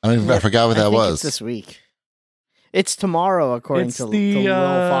 I forgot what that was. It's this week. It's tomorrow, according to Will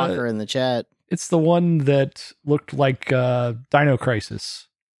Fokker in the chat. It's the one that looked like Dino Crisis.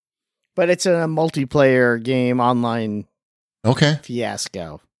 But it's a multiplayer game online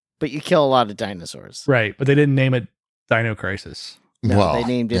fiasco. But you kill a lot of dinosaurs. Right, but they didn't name it Dino Crisis. No, they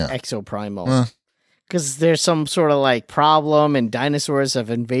named it Exoprimal. Because there's some sort of like problem and dinosaurs have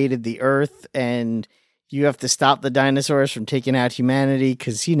invaded the Earth and you have to stop the dinosaurs from taking out humanity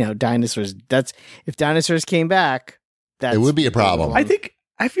because, dinosaurs, if dinosaurs came back, it would be a problem.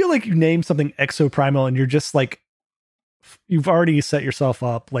 I feel like you name something exoprimal and you're just like, you've already set yourself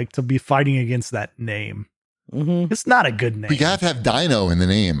up like to be fighting against that name. Mm-hmm. It's not a good name. We have to have Dino in the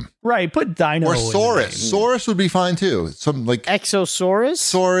name. Right, put Dino or Saurus. Saurus would be fine too. Some like Exosaurus?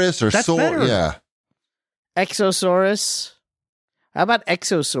 Saurus or Saurus. Yeah. Exosaurus. How about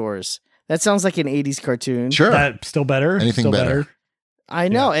Exosaurus? That sounds like an 80s cartoon. Sure. That's still better. Anything still better. I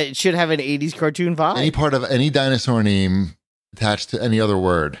know. It should have an 80s cartoon vibe. Any part of any dinosaur name attached to any other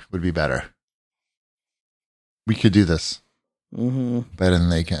word would be better. We could do this better than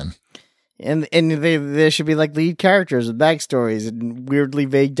they can. And there should be like lead characters with backstories and weirdly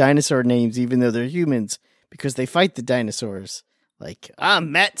vague dinosaur names, even though they're humans, because they fight the dinosaurs. Like,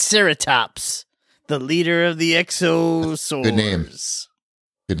 I'm Matt Ceratops, the leader of the Exosaurs. Good name.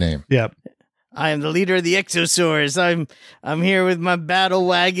 Good name. Yep. I am the leader of the Exosaurs. I'm here with my battle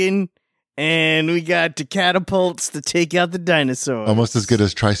wagon, and we got the catapults to take out the dinosaurs. Almost as good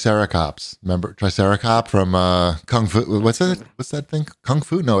as Triceratops. Remember Triceratops from Kung Fu? What's that thing? Kung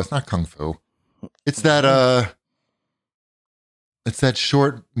Fu? No, it's not Kung Fu. It's that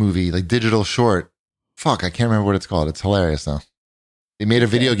short movie, like digital short. Fuck, I can't remember what it's called. It's hilarious though. They made a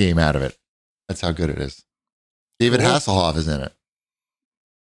video game out of it. That's how good it is. David Hasselhoff is in it.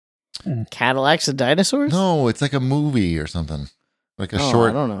 Cadillacs and dinosaurs? No, it's like a movie or something. Like a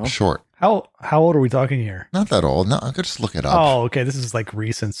short. I don't know. Short. How old are we talking here? Not that old. No, I could just look it up. Oh, okay. This is like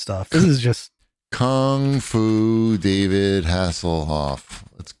recent stuff. This is just Kung Fu David Hasselhoff.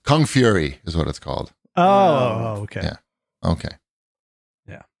 It's Kung Fury is what it's called. Oh, okay. Yeah. Okay.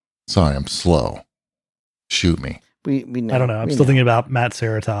 Yeah. Sorry, I'm slow. Shoot me. We know. I don't know. I'm still thinking about Matt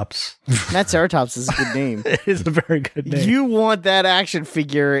Ceratops. Matt Ceratops is a good name. It is a very good name. You want that action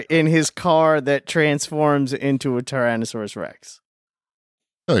figure in his car that transforms into a Tyrannosaurus Rex.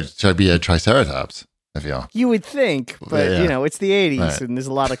 Oh, it should be a Triceratops. I feel. You would think, but it's the 80s right. And there's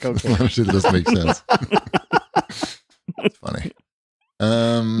a lot of cocaine. A lot of shit doesn't make sense. It's funny.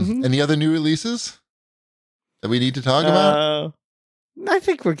 Any other new releases that we need to talk about? I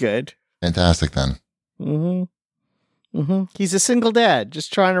think we're good. Fantastic then. He's a single dad,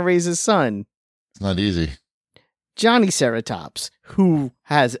 just trying to raise his son. It's not easy. Johnny Ceratops, who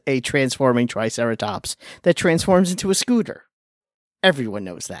has a transforming Triceratops that transforms into a scooter. Everyone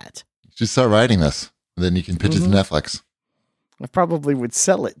knows that. Just start writing this, and then you can pitch it to Netflix. I probably would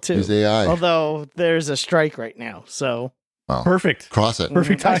sell it too. Use AI. Although there's a strike right now, so well, perfect. Cross it.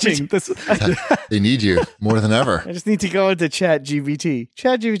 Perfect timing. They need you more than ever. I just need to go into ChatGPT.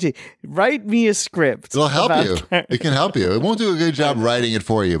 ChatGPT, write me a script. It'll help you. It can help you. It won't do a good job writing it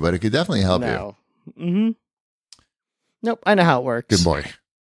for you, but it could definitely help you. Nope, I know how it works. Good boy.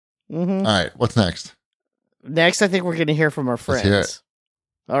 All right, what's next? Next, I think we're going to hear from our friends. Let's hear it.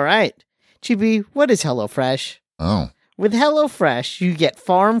 All right. GB, what is HelloFresh? Oh. With HelloFresh, you get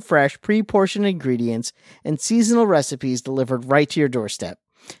farm-fresh, pre-portioned ingredients and seasonal recipes delivered right to your doorstep.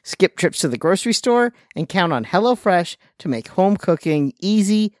 Skip trips to the grocery store and count on HelloFresh to make home cooking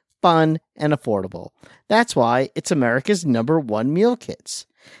easy, fun, and affordable. That's why it's America's #1 meal kits.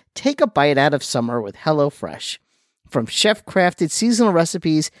 Take a bite out of summer with HelloFresh. From chef-crafted seasonal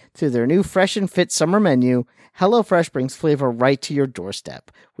recipes to their new fresh and fit summer menu, HelloFresh brings flavor right to your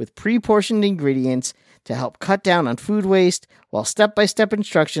doorstep with pre-portioned ingredients to help cut down on food waste, while step-by-step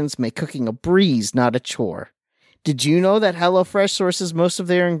instructions make cooking a breeze, not a chore. Did you know that HelloFresh sources most of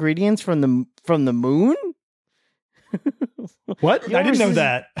their ingredients from the moon? What? I didn't know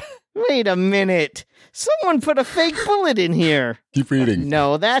that. Wait a minute. Someone put a fake bullet in here. Keep reading.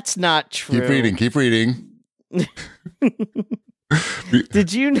 No, that's not true. Keep reading.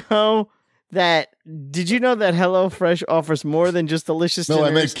 Did you know that HelloFresh offers more than just delicious dinners? No,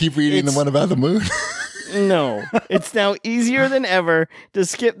 I meant keep reading the one about the moon. No, it's now easier than ever to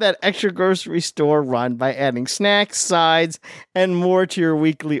skip that extra grocery store run by adding snacks, sides, and more to your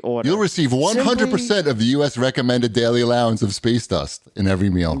weekly order. You'll receive 100% of the U.S. recommended daily allowance of space dust in every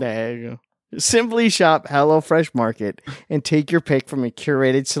meal. There you go. Simply shop HelloFresh Market and take your pick from a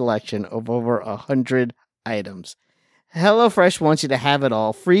curated selection of over 100 items. HelloFresh wants you to have it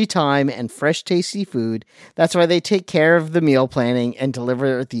all, free time and fresh, tasty food. That's why they take care of the meal planning and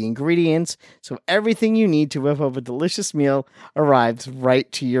deliver the ingredients, so everything you need to whip up a delicious meal arrives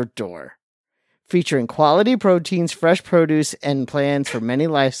right to your door. Featuring quality proteins, fresh produce, and plans for many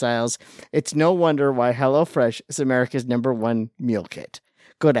lifestyles, it's no wonder why HelloFresh is America's #1 meal kit.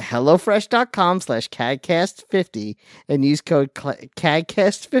 Go to HelloFresh.com/CAGcast50 and use code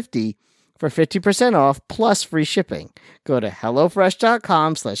CAGcast50 for 50% off plus free shipping. Go to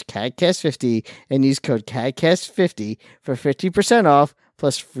HelloFresh.com/CAGcast50 and use code CAGcast50 for 50% off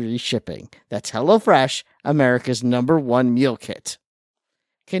plus free shipping. That's HelloFresh, America's #1 meal kit.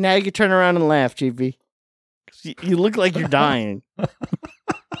 Okay, now you can turn around and laugh, GB. You look like you're dying.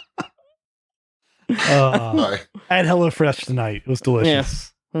 I had HelloFresh tonight. It was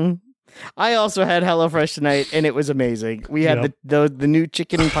delicious. Yeah. I also had HelloFresh tonight, and it was amazing. We had the new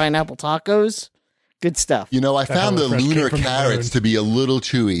chicken and pineapple tacos. Good stuff. You know, I found the lunar carrots to be a little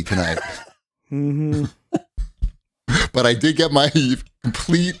chewy tonight. Mm-hmm. But I did get my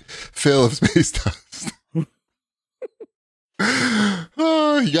complete fill of space dust.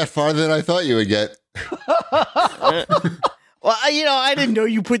 Oh, you got farther than I thought you would get. Well, I didn't know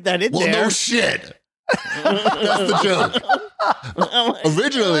you put that in there. Well, no shit. That's the joke.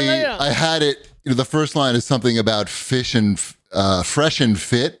 Originally, I had it, the first line is something about fish and fresh and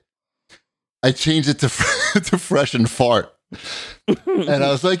fit. I changed it to fresh and fart. And I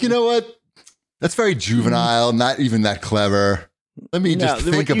was like, you know what? That's very juvenile, not even that clever. Let me just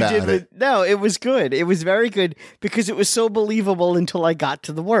think about it. No, it was good. It was very good because it was so believable until I got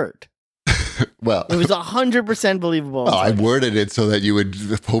to the word. Well, it was 100% believable. Oh, I worded it so that you would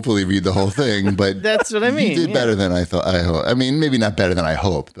hopefully read the whole thing, but that's what I mean. You did better than I thought. I mean, maybe not better than I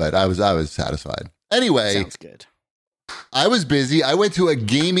hoped, but I was satisfied. Anyway, sounds good. I was busy. I went to a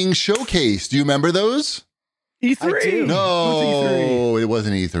gaming showcase. Do you remember those? E3. No, it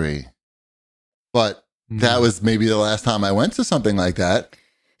wasn't E3. But that was maybe the last time I went to something like that.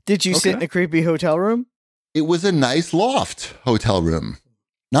 Did you sit in a creepy hotel room? It was a nice loft hotel room.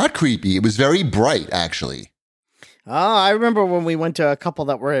 Not creepy. It was very bright, actually. Oh, I remember when we went to a couple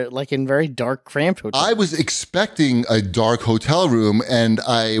that were like in very dark, cramped hotels. I was expecting a dark hotel room, and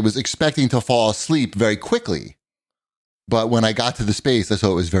I was expecting to fall asleep very quickly. But when I got to the space, I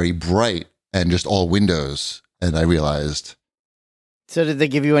saw it was very bright and just all windows, and I realized. So did they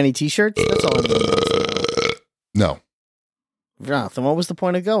give you any T-shirts? That's all I need. No. Then what was the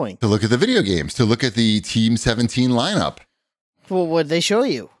point of going? To look at the video games, to look at the Team 17 lineup. Well, what did they show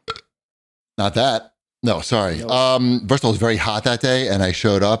you? Not that. No, sorry. No. First of all, it was very hot that day, and I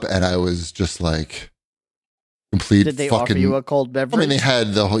showed up, and I was just like complete. Did they offer you a cold beverage? I mean, they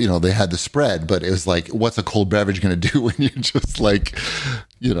had the whole, they had the spread, but it was like, what's a cold beverage going to do when you're just like,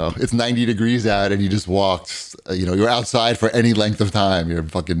 it's 90 degrees out, and you just walked. You're outside for any length of time. You're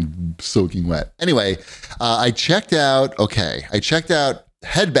fucking soaking wet. Anyway, I checked out. Okay, I checked out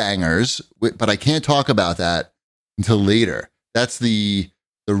Headbangers, but I can't talk about that until later. That's the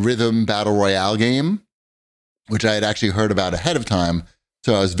rhythm battle royale game, which I had actually heard about ahead of time.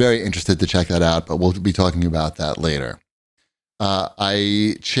 So I was very interested to check that out, but we'll be talking about that later.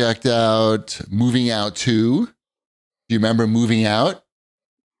 I checked out Moving Out 2. Do you remember Moving Out?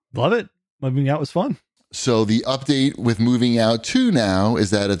 Love it. Moving Out was fun. So the update with Moving Out 2 now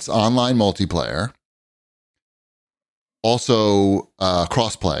is that it's online multiplayer. Also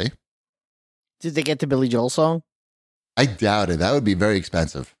crossplay. Did they get the Billy Joel song? I doubt it. That would be very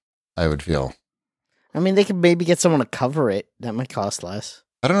expensive, I would feel. I mean, they could maybe get someone to cover it. That might cost less.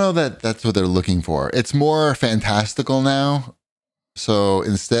 I don't know that that's what they're looking for. It's more fantastical now. So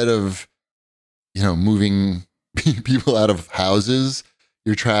instead of, moving people out of houses,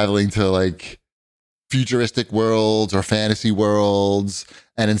 you're traveling to like futuristic worlds or fantasy worlds.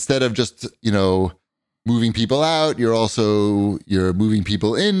 And instead of just, moving people out, you're moving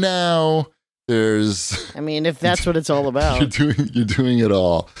people in now. I mean, if that's what it's all about, you're doing it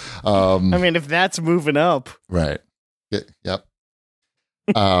all. I mean, if that's moving up, right? Yep.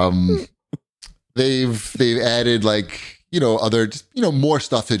 They've added other more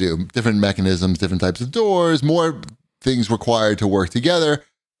stuff to do, different mechanisms, different types of doors, more things required to work together.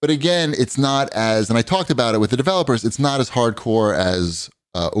 But again, it's not as, and I talked about it with the developers, it's not as hardcore as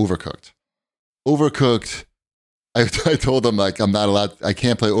Overcooked. Overcooked. I told them I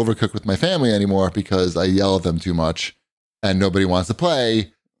can't play Overcooked with my family anymore because I yell at them too much and nobody wants to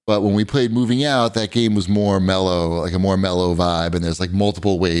play. But when we played Moving Out, that game was more mellow, like a more mellow vibe. And there's like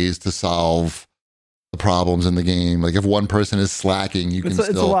multiple ways to solve the problems in the game. Like if one person is slacking, it's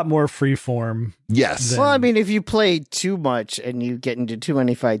a lot more freeform. Yes. Well, I mean, if you play too much and you get into too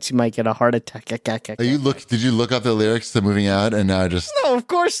many fights, you might get a heart attack. Did you look up the lyrics to Moving Out and now just... No, of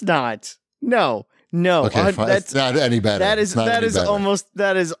course not. No. Okay, that's not any better. That is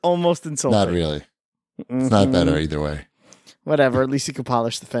almost insulting. Not really. It's not better either way. Whatever. At least you can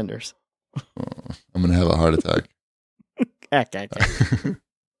polish the fenders. I'm gonna have a heart attack.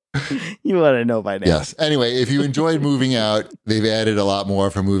 You want to know by now. Yes. Anyway, if you enjoyed Moving Out, they've added a lot more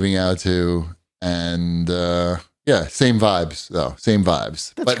for Moving Out 2, and same vibes though. Same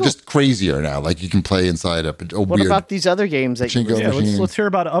vibes, but cool. Just crazier now. Like you can play inside a what weird. What about these other games that you? Yeah, let's hear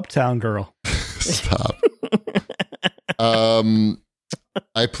about Uptown Girl. Stop.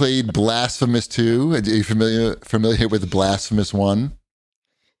 I played Blasphemous 2. Are you familiar with Blasphemous 1?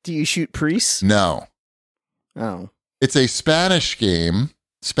 Do you shoot priests? No. Oh. It's a Spanish game,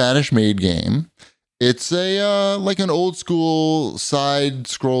 Spanish-made game. It's a like an old school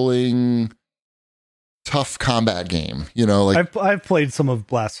side-scrolling tough combat game. You know, like I've played some of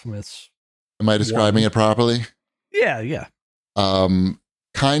Blasphemous. Am I describing it properly? Yeah.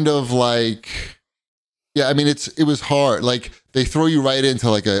 Kind of like, yeah. I mean, it was hard. Like they throw you right into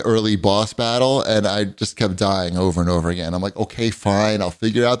like an early boss battle, and I just kept dying over and over again. I'm like, okay, fine, I'll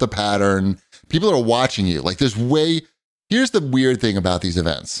figure out the pattern. People are watching you. Like here's the weird thing about these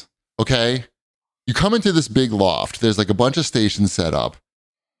events. Okay, you come into this big loft. There's like a bunch of stations set up.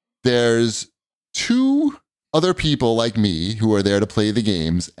 There's 2 other people like me who are there to play the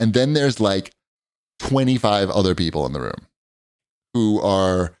games. And then there's like 25 other people in the room who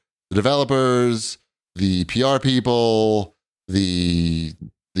are the developers, the PR people, the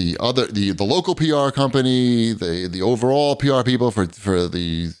local PR company, the overall PR people for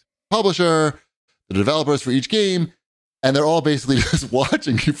the publisher, the developers for each game. And they're all basically just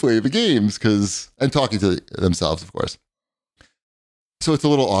watching you play the games and talking to themselves, of course. So it's a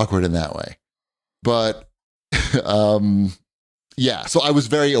little awkward in that way. But yeah, so I was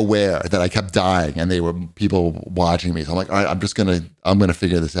very aware that I kept dying and they were people watching me. So I'm like, all right, I'm gonna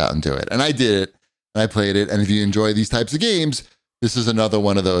figure this out and do it. And I did it and I played it. And if you enjoy these types of games, this is another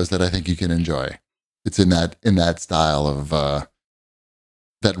one of those that I think you can enjoy. It's in that style of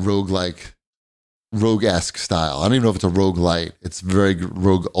that rogue-esque style. I don't even know if it's a roguelite. It's very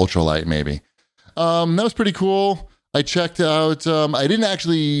rogue ultralight, maybe. That was pretty cool. I checked out, I didn't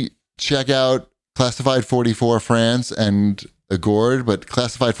actually check out Classified 44 France and Agord, but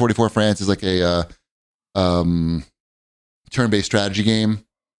Classified 44 France is like a turn-based strategy game,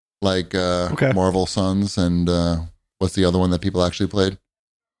 like Marvel Suns and what's the other one that people actually played?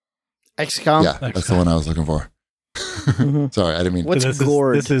 XCOM? Yeah, that's the one I was looking for. Sorry, I didn't mean... What's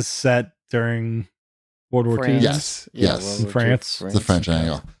Gord? This is set during World War II? Yes. In France. It's the French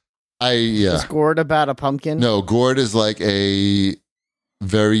angle. Is Gord about a pumpkin? No, Gord is like a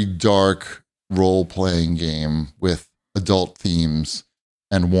very dark role-playing game with adult themes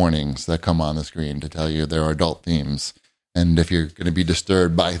and warnings that come on the screen to tell you there are adult themes. And if you're going to be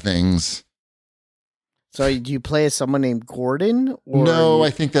disturbed by things... So do you play as someone named Gordon? Or no, I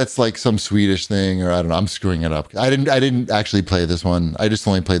think that's like some Swedish thing, or I don't know. I'm screwing it up. I didn't actually play this one. I just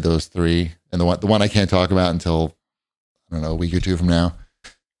only played those 3. And the one I can't talk about until, I don't know, a week or 2 from now.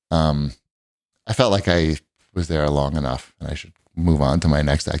 I felt like I was there long enough and I should move on to my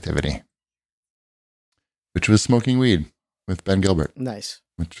next activity, which was smoking weed with Ben Gilbert. Nice.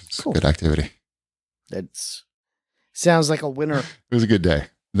 Which was a good activity. That sounds like a winner. It was a good day.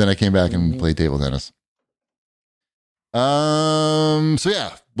 Then I came back and played table tennis. So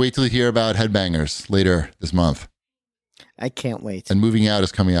yeah, wait till you hear about Headbangers later this month. I can't wait. And Moving Out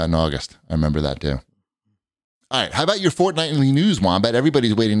is coming out in August. I remember that too. All right, how about your fortnightly news, Wombat?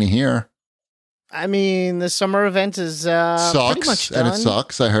 Everybody's waiting to hear. I mean, the summer event is pretty much done. And it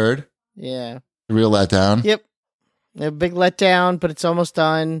sucks, I heard. Yeah. A real letdown. Yep. A big letdown, but it's almost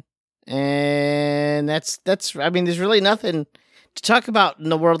done. And that's I mean, there's really nothing to talk about in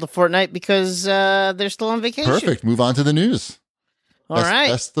the world of Fortnite because they're still on vacation. Perfect. Move on to the news. All right.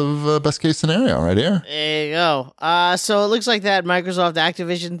 Best case scenario right here. There you go. So it looks like that Microsoft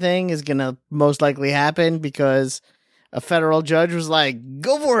Activision thing is going to most likely happen because a federal judge was like,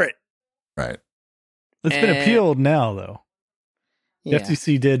 go for it. Right. It's been appealed now, though. The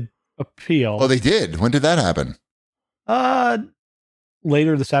FTC did appeal. Oh, they did? When did that happen?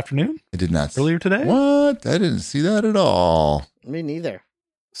 Later this afternoon. I did not. Earlier today? What? I didn't see that at all. Me neither.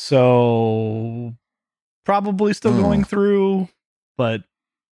 So probably still going through, but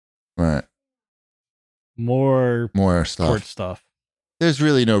right. More stuff. Court stuff. There's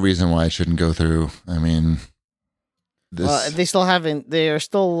really no reason why it shouldn't go through. I mean, they still haven't. They are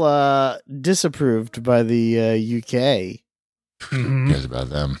still disapproved by the UK. Who cares about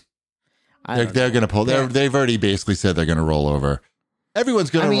them? They're going to pull. They've already basically said they're going to roll over. Everyone's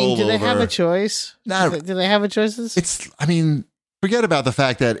going to roll over. Do they have a choice? Do they have a choice? I mean, forget about the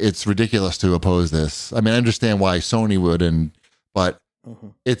fact that it's ridiculous to oppose this. I mean, I understand why Sony would, but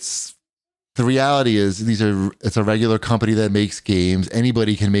it's the reality is it's a regular company that makes games.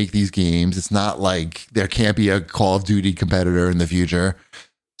 Anybody can make these games. It's not like there can't be a Call of Duty competitor in the future.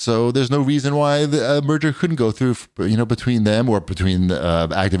 So there's no reason why the merger couldn't go through, between them or between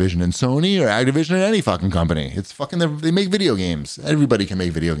Activision and Sony or Activision and any fucking company. It's fucking, they make video games. Everybody can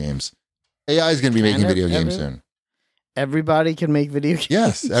make video games. AI is going to be making video games soon. Everybody can make video games?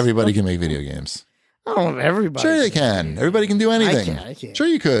 Yes, everybody can make video games. I don't know if everybody. Sure, they can. Everybody can do anything. I can. Sure,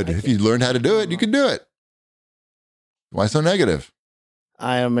 you could. If you learned how to do it, you could do it. Why so negative?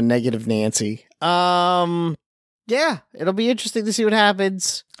 I am a negative Nancy. Yeah, it'll be interesting to see what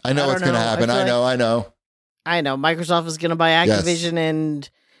happens. I know what's going to happen. I know. Microsoft is going to buy Activision, and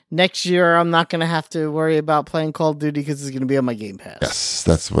next year I'm not going to have to worry about playing Call of Duty because it's going to be on my Game Pass. Yes,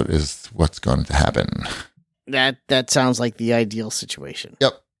 that's what's going to happen. That sounds like the ideal situation.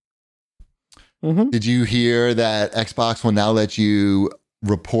 Yep. Mm-hmm. Did you hear that Xbox will now let you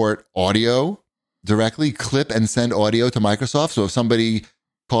report audio directly, clip and send audio to Microsoft? So if somebody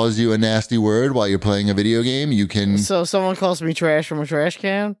calls you a nasty word while you're playing a video game, you can... So if someone calls me trash from a trash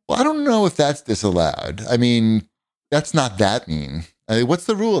can? Well, I don't know if that's disallowed. I mean, that's not that mean. I mean, what's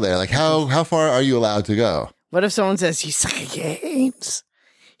the rule there? Like, how far are you allowed to go? What if someone says, you suck at games?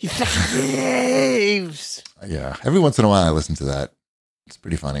 You suck at games! Yeah, every once in a while I listen to that. It's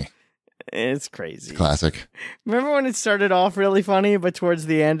pretty funny. It's crazy. It's classic. Remember when it started off really funny, but towards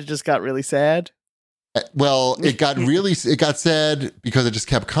the end it just got really sad? Well, it got sad because it just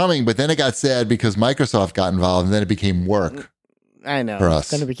kept coming, but then it got sad because Microsoft got involved, and then it became work. I know. For us.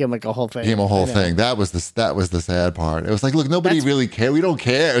 Then it became like a whole thing. Became a whole thing. That was the sad part. It was like, look, nobody really cared. We don't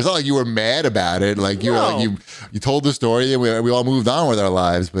care. It's not like you were mad about it. Like you were like you told the story, and we all moved on with our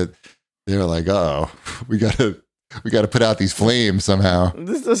lives, but they were like, oh, we gotta put out these flames somehow.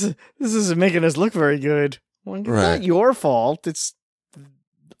 This isn't making us look very good. Well, it's not your fault. It's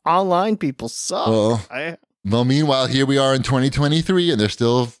online people suck. Well, meanwhile, here we are in 2023, and they're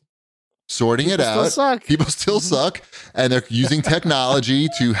still sorting it out. People still suck, and they're using technology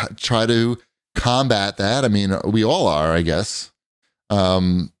to try to combat that. I mean, we all are, I guess.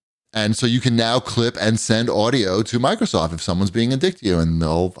 And so you can now clip and send audio to Microsoft if someone's being a dick to you, and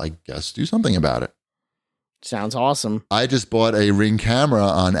they'll, I guess, do something about it. Sounds awesome. I just bought a Ring camera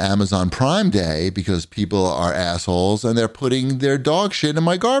on Amazon Prime Day because people are assholes and they're putting their dog shit in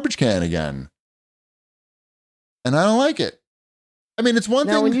my garbage can again. And I don't like it. I mean, it's one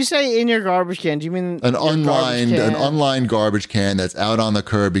thing. Now, when you say in your garbage can, do you mean an unlined garbage can that's out on the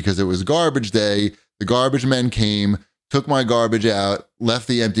curb because it was garbage day? The garbage men came, took my garbage out, left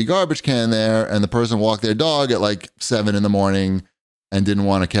the empty garbage can there, and the person walked their dog at like 7 a.m. and didn't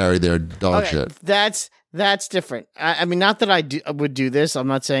want to carry their dog shit. That's different. I mean, not that I would do this. I'm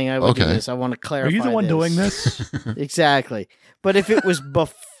not saying I would do this. I want to clarify. Are you the one doing this? Exactly. But if it was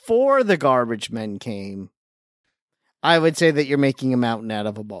before the garbage men came, I would say that you're making a mountain out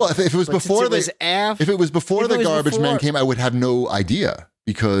of a ball. Well, if it was before the garbage men came, I would have no idea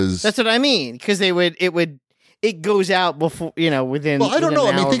because that's what I mean. Because it goes out before, within. Well, I don't know.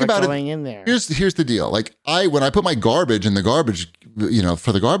 I mean, think about it. In there. Here's the deal. Like when I put my garbage in the garbage,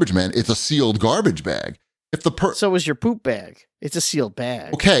 for the garbage man, it's a sealed garbage bag. So is your poop bag. It's a sealed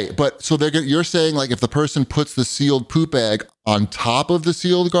bag. Okay, but so you're saying like if the person puts the sealed poop bag on top of the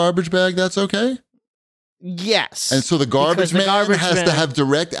sealed garbage bag, that's okay? Yes. And so the garbage man has to have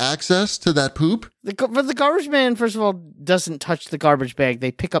direct access to that poop? But the garbage man, first of all, doesn't touch the garbage bag.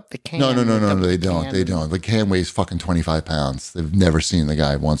 They pick up the can. No, they don't. They don't. The can weighs fucking 25 pounds. They've never seen the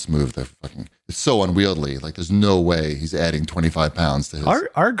guy once move the fucking... It's so unwieldy. Like, there's no way he's adding 25 pounds to his...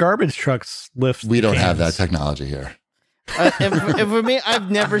 Our garbage trucks lift We don't have that technology here. And for me,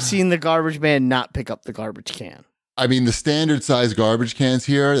 I've never seen the garbage man not pick up the garbage can. I mean, the standard size garbage cans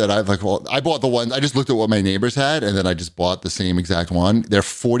here that I bought the one, I just looked at what my neighbors had and then I just bought the same exact one. They're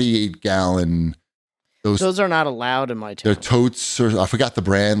 48 gallon. Those are not allowed in my town. They're totes, or I forgot the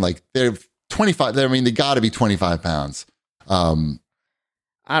brand. Like they're 25. I mean, they got to be 25 pounds.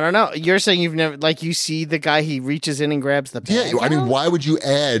 I don't know. You're saying you've never, like, you see the guy, he reaches in and grabs the bag. Yeah. I mean, why would you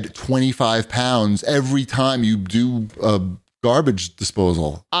add 25 pounds every time you do a garbage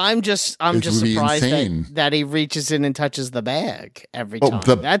disposal? I'm just surprised that he reaches in and touches the bag every time.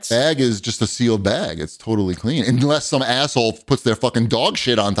 The bag is just a sealed bag. It's totally clean. Unless some asshole puts their fucking dog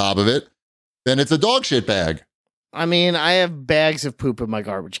shit on top of it, then it's a dog shit bag. I mean, I have bags of poop in my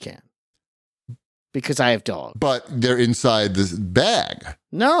garbage can because I have dogs. But they're inside this bag.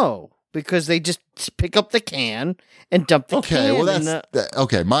 No, because they just pick up the can and dump the can. Okay, well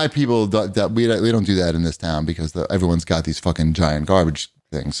okay. My people we don't do that in this town because everyone's got these fucking giant garbage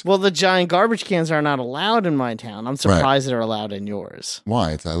things. Well, the giant garbage cans are not allowed in my town. I'm surprised they're allowed in yours.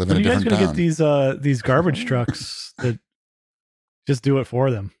 Why? I live in a different town. You guys gonna get these garbage trucks that just do it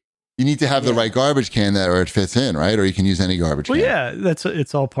for them. You need to have the right garbage can or it fits in, right? Or you can use any garbage can. Well, yeah,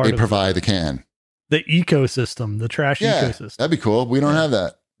 it's all part of it. They provide the can. The ecosystem, the trash ecosystem. That'd be cool. We don't have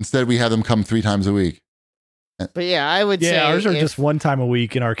that. Instead, we have them come 3 times a week. But yeah, I would say... ours are just one time a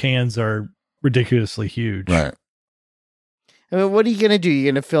week, and our cans are ridiculously huge. Right. I mean, what are you going to do?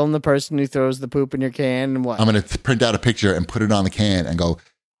 You're going to film the person who throws the poop in your can and what? I'm going to print out a picture and put it on the can and go,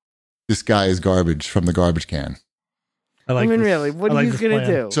 this guy is garbage from the garbage can. I mean, really, what are you going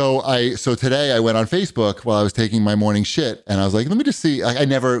to do? So today I went on Facebook while I was taking my morning shit, and I was like, let me just see. I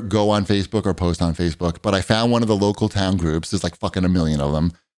never go on Facebook or post on Facebook, but I found one of the local town groups. There's like fucking a million of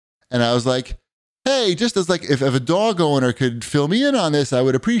them. And I was like, hey, just as like, if a dog owner could fill me in on this, I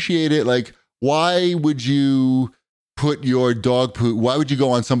would appreciate it. Like, why would you put your dog poop? Why would you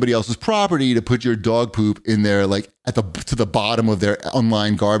go on somebody else's property to put your dog poop in there, like to the bottom of their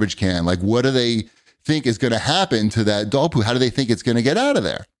online garbage can? Like, what do they think is going to happen to that dog poop? How do they think it's going to get out of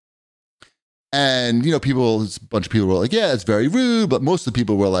there? And, a bunch of people were like, yeah, it's very rude. But most of the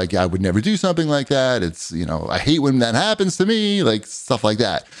people were like, yeah, I would never do something like that. It's, I hate when that happens to me, like stuff like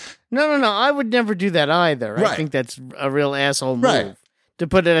that. No. I would never do that either. Right. I think that's a real asshole move to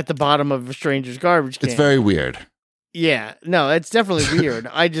put it at the bottom of a stranger's garbage can. It's very weird. Yeah, no, it's definitely weird.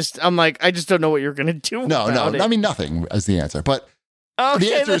 I just don't know what you're going to do. No, I mean, nothing is the answer. But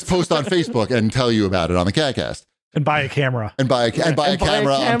the answer is post on Facebook and tell you about it on the CAGcast. And buy a camera. And buy a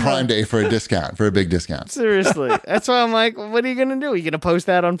camera on Prime Day for a discount, for a big discount. Seriously. That's why I'm like, what are you going to do? Are you going to post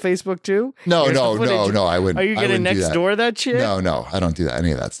that on Facebook too? No, I wouldn't. Are you going to next door that shit? No, I don't do that,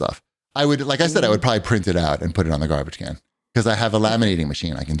 any of that stuff. I would, like I said, I would probably print it out and put it on the garbage can because I have a laminating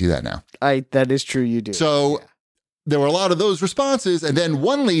machine. I can do that now. That is true, you do. So there were a lot of those responses. And then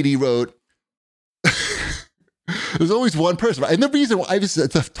one lady wrote, there's always one person, right? And the reason why it's a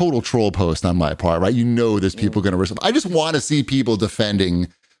total troll post on my part, right? There's people going to respond. I just want to see people defending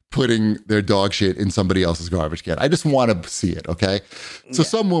putting their dog shit in somebody else's garbage can. I just want to see it, okay? So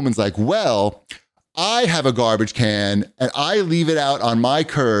some woman's like, well, I have a garbage can and I leave it out on my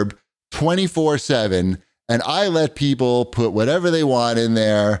curb 24/7 and I let people put whatever they want in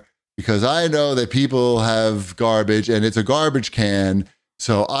there because I know that people have garbage and it's a garbage can,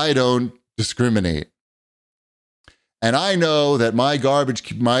 so I don't discriminate. And I know that my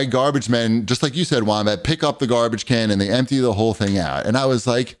garbage men, just like you said, Wombat, pick up the garbage can and they empty the whole thing out. And I was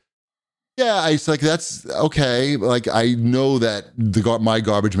like, yeah, it's like, that's okay. Like, I know that my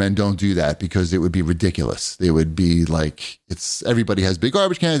garbage men don't do that because it would be ridiculous. It would be like, everybody has big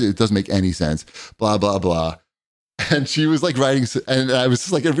garbage cans. It doesn't make any sense, blah, blah, blah. And she was like writing, and I was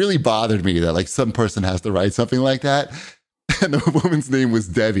just like, it really bothered me that like some person has to write something like that. And the woman's name was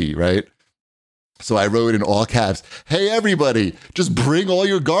Debbie, right? So I wrote in all caps, hey, everybody, just bring all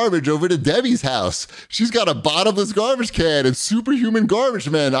your garbage over to Debbie's house. She's got a bottomless garbage can and superhuman garbage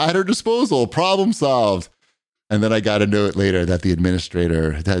men at her disposal. Problem solved. And then I got a note later that the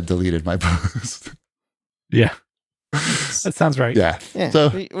administrator had deleted my post. Yeah. That sounds right. Yeah. So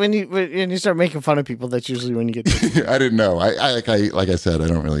when you start making fun of people, that's usually when you get I didn't know. Like I said, I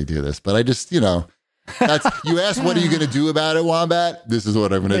don't really do this, but I just, you asked, what are you going to do about it, Wombat? This is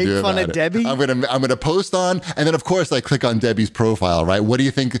what I'm going to do about it. Make fun of Debbie? I'm going to post on, and then of course I click on Debbie's profile, right? What do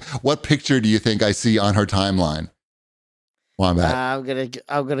you think? What picture do you think I see on her timeline? Wombat.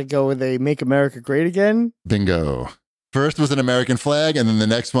 I'm gonna go with a "Make America Great Again." Bingo. First was an American flag, and then the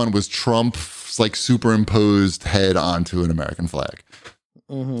next one was Trump's like superimposed head onto an American flag.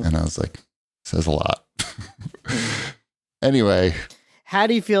 Mm-hmm. And I was like, says a lot. Anyway. How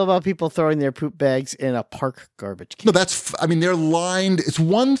do you feel about people throwing their poop bags in a park garbage can? No, they're lined. It's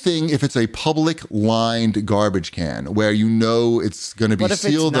one thing if it's a public lined garbage can where it's going to be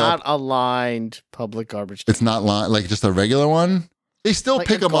sealed up. What if it's not a lined public garbage can? It's not lined, like just a regular one? They still like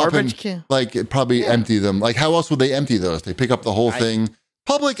pick them up and like probably empty them. Like how else would they empty those? They pick up the whole thing.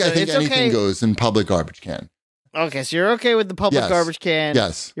 Public, so I think anything goes in public garbage can. Okay, so you're okay with the public garbage can.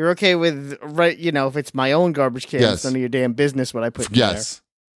 Yes. You're okay with, if it's my own garbage can, it's none of your damn business what I put in there. Yes.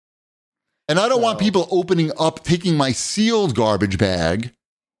 And I don't want people taking my sealed garbage bag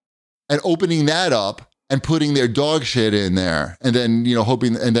and opening that up and putting their dog shit in there and then,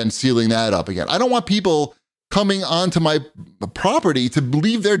 hoping and then sealing that up again. I don't want people coming onto my property to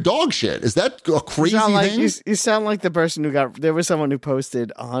leave their dog shit. Is that a crazy thing? You sound like the person there was someone who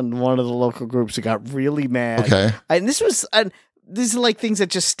posted on one of the local groups who got really mad. Okay. And these are like things that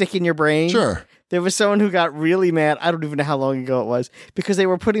just stick in your brain. Sure. There was someone who got really mad. I don't even know how long ago it was because they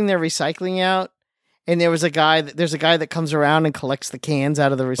were putting their recycling out and there's a guy that comes around and collects the cans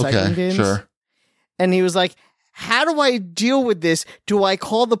out of the recycling bins. Sure. And he was like, how do I deal with this? Do I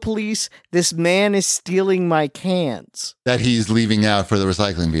call the police? This man is stealing my cans. That he's leaving out for the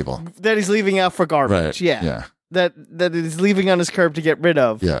recycling people. That he's leaving out for garbage. Right. Yeah. That he's leaving on his curb to get rid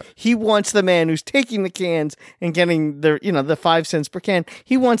of. Yeah. He wants the man who's taking the cans and getting the 5 cents per can.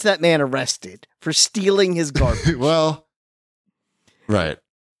 He wants that man arrested for stealing his garbage. Well, right.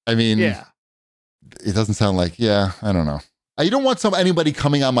 I mean, it doesn't sound like, I don't know. I don't want anybody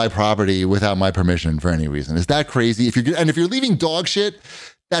coming on my property without my permission for any reason. Is that crazy? If you're leaving dog shit,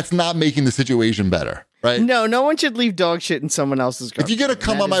 that's not making the situation better, right? No one should leave dog shit in someone else's garbage. If you're going to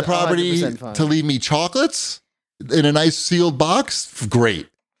come on my property to leave me chocolates in a nice sealed box, great.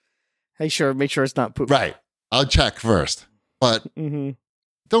 Hey, sure, make sure it's not poop. Right. I'll check first. But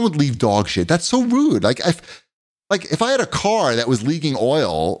don't leave dog shit. That's so rude. Like if I had a car that was leaking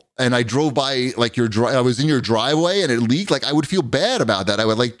oil and I drove by I was in your driveway and it leaked, I would feel bad about that. I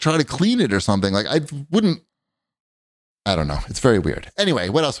would try to clean it or something. I wouldn't. I don't know. It's very weird. Anyway,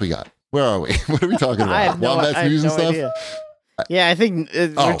 what else we got? Where are we? What are we talking about? I have no idea. Yeah, I think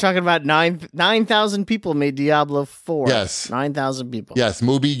we're talking about 9,000 people made Diablo 4. Yes. 9,000 people. Yes,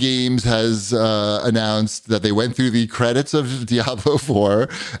 Moby Games has announced that they went through the credits of Diablo 4,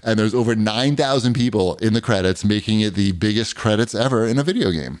 and there's over 9,000 people in the credits, making it the biggest credits ever in a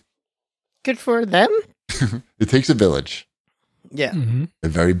video game. Good for them. It takes a village. Yeah. Mm-hmm. A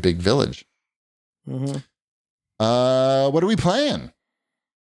very big village. Mm-hmm. What are we playing?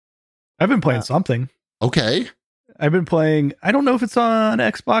 I've been playing something. Okay. I've been playing, I don't know if it's on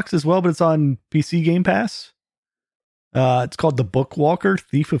Xbox as well, but it's on PC Game Pass. It's called The Bookwalker,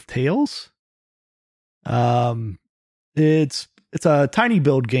 Thief of Tales. It's a tiny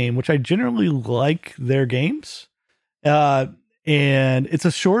build game, which I generally like their games. And it's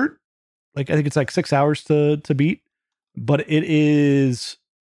a short, I think it's 6 hours to beat, but it's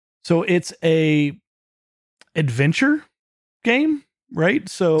a adventure game, right?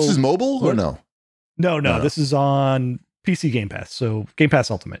 So this is mobile or no? No. This is on PC Game Pass, so Game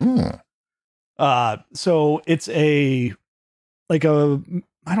Pass Ultimate. So it's I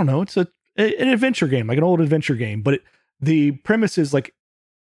don't know, it's an adventure game, like an old adventure game, but the premise is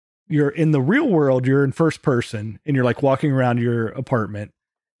you're in the real world, you're in first person, and you're walking around your apartment,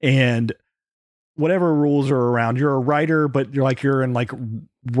 and whatever rules are around, you're a writer, but you're in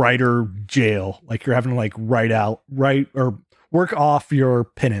writer jail, you're having to write or work off your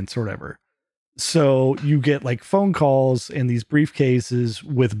penance or whatever. So you get phone calls and these briefcases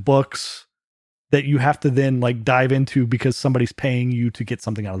with books that you have to then dive into because somebody's paying you to get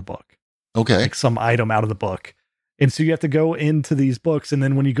something out of the book. Okay. Some item out of the book. And so you have to go into these books. And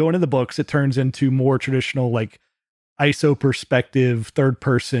then when you go into the books, it turns into more traditional, ISO perspective, third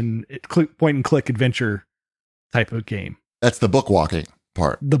person, point and click adventure type of game. That's the book walking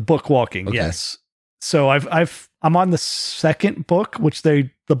part. The book walking. Okay. Yes. So I'm on the second book, which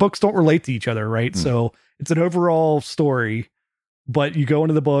the books don't relate to each other, right? So it's an overall story, but you go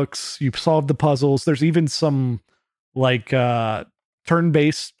into the books, you solve the puzzles. There's even some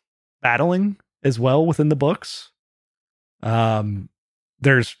turn-based battling as well within the books. Does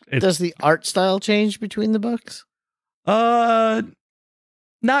the art style change between the books? Not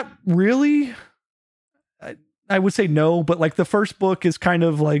really. I would say no, but the first book is kind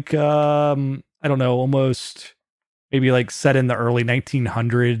of I don't know, almost maybe set in the early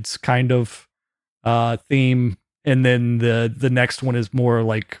 1900s kind of theme. And then the next one is more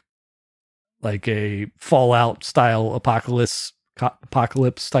like a Fallout style apocalypse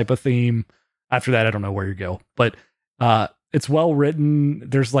type of theme. After that, I don't know where you go, but it's well written.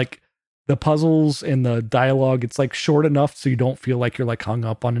 There's the puzzles and the dialogue. It's short enough so you don't feel like you're hung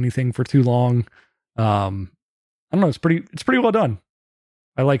up on anything for too long. I don't know. It's pretty well done.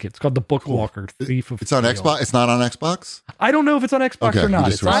 I like it. It's called The Bookwalker, Thief of It's on Tales. Xbox. It's not on Xbox? I don't know if it's on Xbox or not.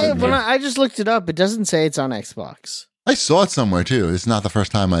 I just looked it up. It doesn't say it's on Xbox. I saw it somewhere too. It's not the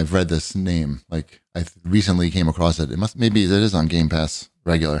first time I've read this name. I recently came across it. Maybe it is on Game Pass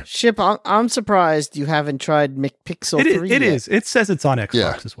regular. Ship, I'm surprised you haven't tried McPixel 3 It is. It says it's on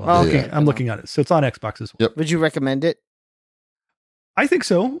Xbox as well. Oh, okay. Yeah. I'm looking at it. So it's on Xbox as well. Yep. Would you recommend it? I think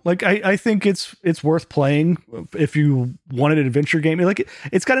so. I think it's worth playing if you wanted an adventure game.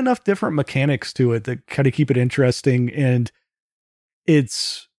 It's got enough different mechanics to it that kind of keep it interesting, and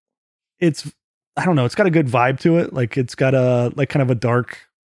it's I don't know. It's got a good vibe to it. It's got a kind of a dark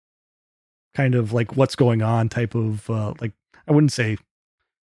kind of what's going on type of I wouldn't say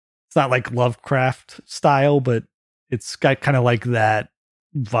it's not Lovecraft style, but it's got kind of that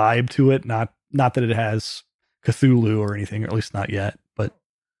vibe to it. Not that it has Cthulhu or anything, or at least not yet, but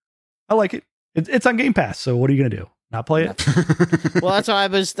I like it. It's on Game Pass, so what are you gonna do? Not play it? Well, that's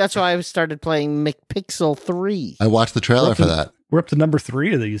why I started playing McPixel 3. I watched the trailer for that. We're up to number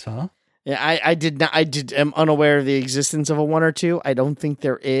 3 of these, huh? Yeah, I am unaware of the existence of a 1 or 2. I don't think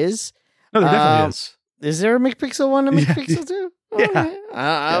there is. No, there definitely is. Is there a McPixel 1 and McPixel 2? Yeah. Okay.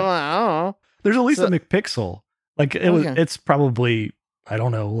 I don't know. There's at least a McPixel. It's probably, I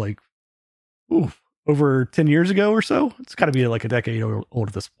don't know, over 10 years ago or so. It's got to be a decade old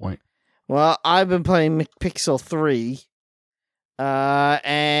at this point. Well, I've been playing McPixel 3,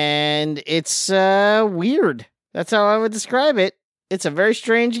 And it's weird. That's how I would describe it. It's a very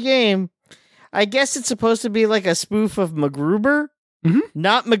strange game. I guess it's supposed to be like a spoof of MacGruber,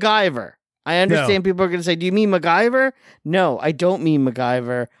 not MacGyver. I understand people are going to say, do you mean MacGyver? No, I don't mean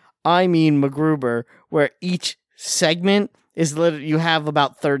MacGyver. I mean MacGruber, where each segment is literally, you have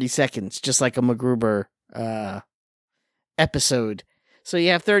about 30 seconds, just like a MacGruber episode. So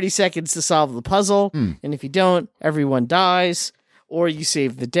you have 30 seconds to solve the puzzle, and if you don't, everyone dies, or you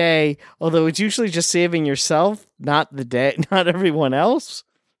save the day, although it's usually just saving yourself, not the day, not everyone else,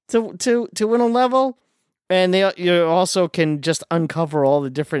 to win a level. And you also can just uncover all the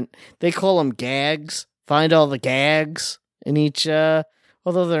different, they call them gags, find all the gags in each,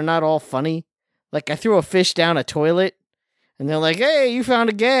 although they're not all funny. Like, I threw a fish down a toilet, and they're like, hey, you found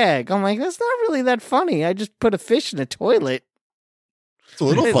a gag. I'm like, that's not really that funny. I just put a fish in a toilet. It's a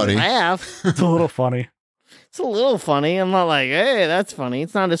little funny. Laugh. It's a little funny. It's a little funny. I'm not like, hey, that's funny.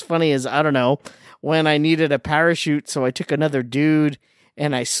 It's not as funny as, I don't know, when I needed a parachute, so I took another dude,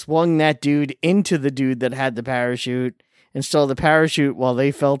 and I swung that dude into the dude that had the parachute and stole the parachute while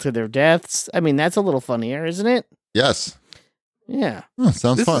they fell to their deaths. I mean, that's a little funnier, isn't it? Yes. Yeah. Oh,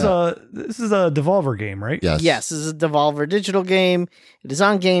 sounds fun. This is a Devolver game, right? Yes. Yes, this is a Devolver digital game. It is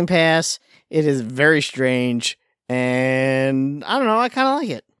on Game Pass. It is very strange. And I don't know, I kind of like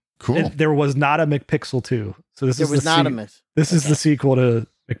it. Cool. There was not a McPixel 2. So this There was not a myth. This is the sequel to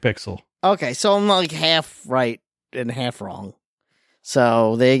McPixel. Okay, so I'm like half right and half wrong.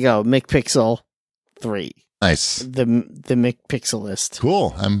 So there you go, McPixel 3. Nice. The McPixel list.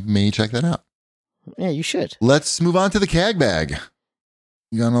 Cool. I may check that out. Yeah, you should. Let's move on to the CAG bag.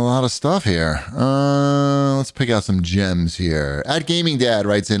 You got a lot of stuff here. Let's pick out some gems here. At Gaming Dad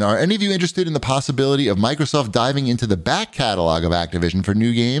writes in, are any of you interested in the possibility of Microsoft diving into the back catalog of Activision for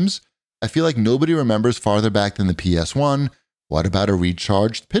new games? I feel like nobody remembers farther back than the PS1. What about a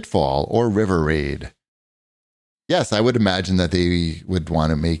recharged Pitfall or River Raid? Yes, I would imagine that they would want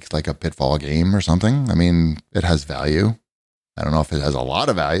to make like a Pitfall game or something. I mean, it has value. I don't know if it has a lot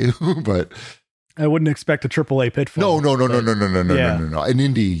of value, but I wouldn't expect a AAA Pitfall. No. An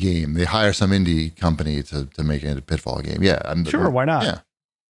indie game. They hire some indie company to make it a Pitfall game. Yeah. Sure, why not? Yeah,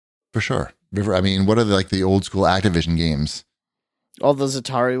 for sure. River, I mean, what are the old school Activision games? All those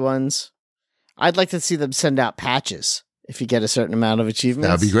Atari ones. I'd like to see them send out patches if you get a certain amount of achievements.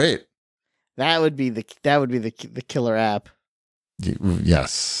 That'd be great. That would be the killer app.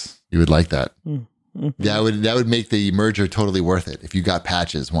 Yes, you would like that. Mm-hmm. That would make the merger totally worth it if you got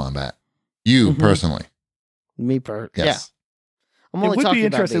patches, Wombat. You personally. Me yes. Yeah. I'm only it would talking be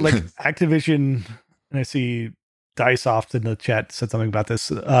interesting, about like Activision, and I see Dicesoft in the chat said something about this,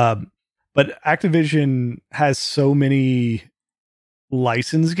 but Activision has so many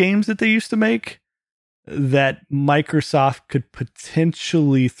licensed games that they used to make that Microsoft could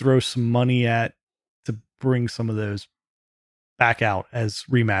potentially throw some money at to bring some of those back out as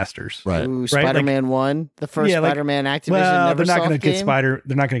remasters. Right. Ooh, Spider-Man 1, the first Spider-Man Activision. Well, they're not going to get They're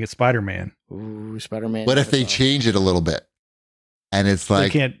not going to get Spider-Man. Ooh, Spider-Man. What if they change it a little bit, and it's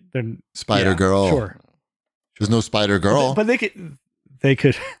like Spider Girl? Sure. There's no Spider Girl, but they could. They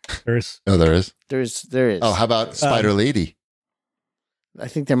could. There's. Oh, there is. There is. Oh, how about Spider Lady? I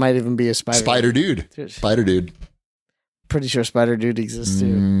think there might even be a Spider Dude. Spider Dude. Pretty sure Spider Dude exists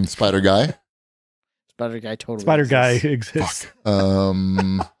too. Spider Guy. Spider Guy totally. Spider Guy exists.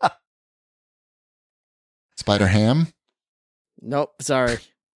 Spider Ham. Nope. Sorry.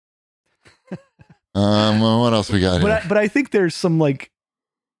 What else we got here? But I think there's some like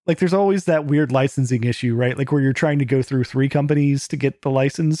there's always that weird licensing issue, right? Like where you're trying to go through 3 companies to get the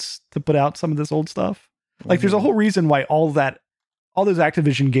license to put out some of this old stuff. Like there's a whole reason why all those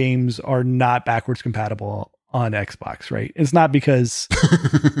Activision games are not backwards compatible on Xbox, right? It's not because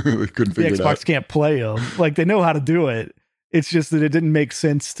we couldn't figure the Xbox can't play them. Like they know how to do it. It's just that it didn't make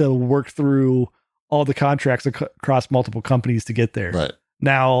sense to work through all the contracts across multiple companies to get there. Right.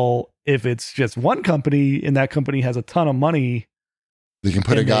 Now, if it's just one company and that company has a ton of money, they can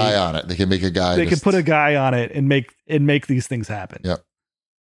put a guy on it. They can make a guy. They can put a guy on it and make these things happen. Yep.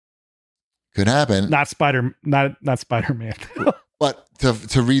 Could happen. Not Spider-Man. But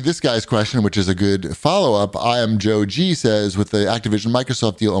to read this guy's question, which is a good follow-up, I am Joe G says, with the Activision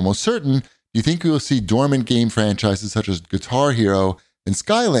Microsoft deal almost certain, do you think we will see dormant game franchises such as Guitar Hero and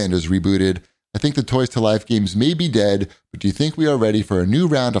Skylanders rebooted? I think the Toys to Life games may be dead, but do you think we are ready for a new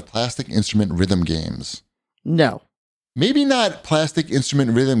round of plastic instrument rhythm games? No. Maybe not plastic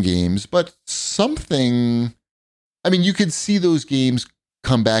instrument rhythm games, but something. I mean, you could see those games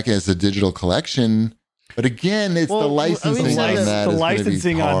come back as a digital collection. But again, it's the licensing on that. The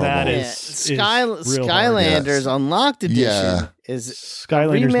licensing on that is Skylanders Unlocked Edition is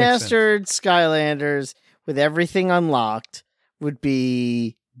Skylanders remastered Skylanders with everything unlocked would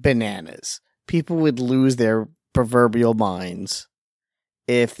be bananas. People would lose their proverbial minds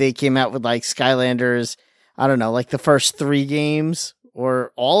if they came out with like Skylanders, I don't know, like the first 3 games,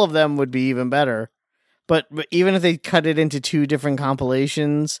 or all of them would be even better. But even if they cut it into 2 different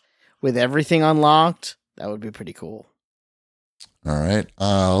compilations with everything unlocked, that would be pretty cool. All right.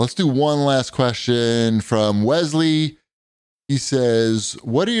 Let's do one last question from Wesley. He says,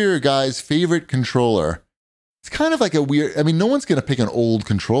 what are your guys' favorite controller? It's kind of like a weird, I mean, no one's going to pick an old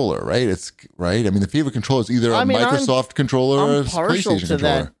controller, right? It's right. I mean, the favorite controller is either a Microsoft controller or a PlayStation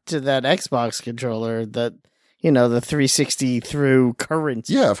controller. To that Xbox controller, that, you know, the 360 through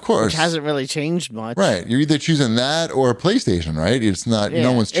current. Yeah, of course. Which hasn't really changed much. Right. You're either choosing that or a PlayStation, right? It's not,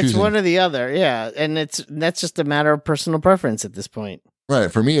 no one's choosing. It's one or the other, yeah. And that's just a matter of personal preference at this point.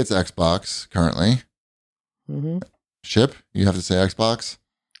 Right. For me, it's Xbox currently. Mm-hmm. Ship, you have to say Xbox?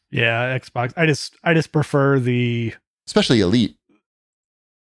 Yeah, Xbox. I just prefer the... Especially Elite.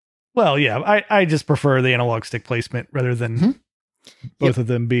 Well, yeah, I just prefer the analog stick placement rather than both of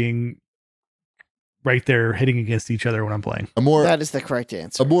them being right there hitting against each other when I'm playing. That is the correct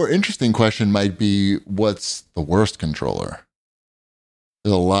answer. A more interesting question might be, what's the worst controller?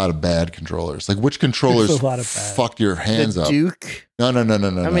 There's a lot of bad controllers. Like, which controllers fucked your hands up? The Duke? No.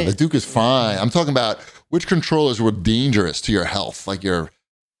 The Duke is fine. I'm talking about which controllers were dangerous to your health. Like, you're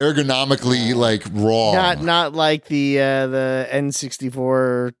ergonomically, like, wrong. Not like the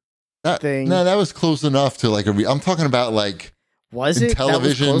N64 thing. No, that was close enough to, like, I'm talking about, like... Was it? That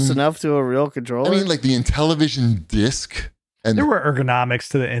was close enough to a real controller? I mean, like, the Intellivision disc... And there were ergonomics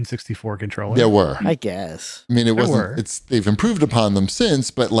to the N64 controller. There were. I guess. I mean, it wasn't, they've improved upon them since,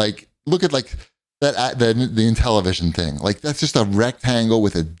 but like, look at like that, the Intellivision thing. Like, that's just a rectangle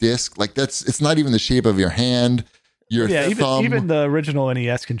with a disc. Like, it's not even the shape of your hand. Your thumb. Even the original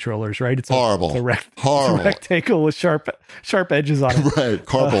NES controllers, right? It's horrible. It's a rectangle with sharp edges on it. Right.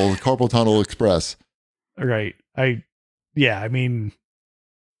 Carpal tunnel express. Right. I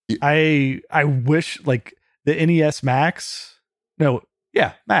wish like the NES Max. No,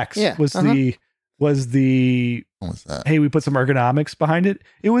 yeah, Max was the what was that? Hey, we put some ergonomics behind it.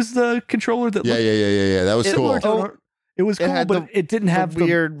 It was the controller that that was cool. It was cool, but it didn't have the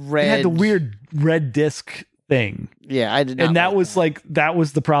weird red. It had the weird red disc thing. Yeah, I did not. And that was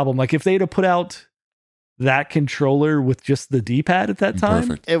the problem. Like if they'd have put out that controller with just the D-pad at that time,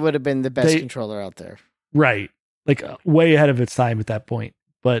 perfect. It would have been the best controller out there. Right. Like way ahead of its time at that point.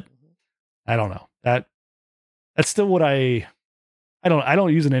 But I don't know. That's still what I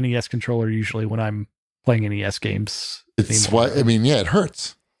don't use an NES controller usually when I'm playing NES games. It's what I mean. Yeah, it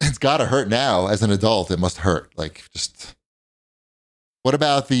hurts. It's got to hurt now. As an adult, it must hurt. Like, just what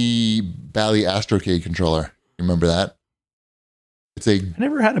about the Bally Astrocade controller? You remember that? I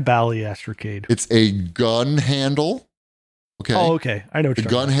never had a Bally Astrocade. It's a gun handle. Okay. Oh, okay. I know what the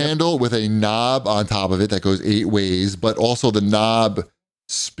gun handle with a knob on top of it that goes 8 ways, but also the knob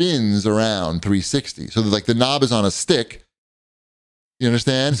spins around 360. So like the knob is on a stick. You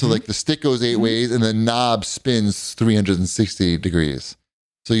understand? So like the stick goes 8 ways and the knob spins 360 degrees.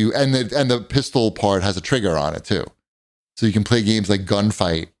 So and the pistol part has a trigger on it too. So you can play games like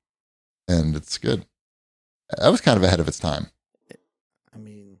Gunfight and it's good. That was kind of ahead of its time. I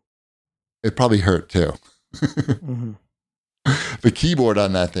mean, it probably hurt too. Mm-hmm. The keyboard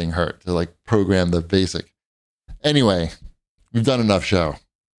on that thing hurt to like program the basic. Anyway, we've done enough show.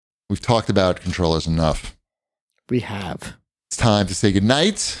 We've talked about controllers enough. We have. It's time to say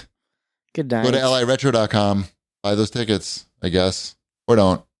goodnight. Good night. Go to liretro.com. Buy those tickets, I guess. Or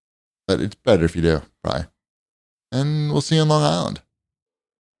don't. But it's better if you do. Probably. And we'll see you on Long Island.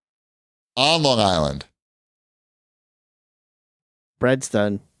 On Long Island. Bread's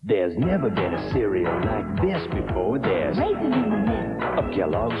done. There's never been a cereal like this before. There's Raisin in the middle of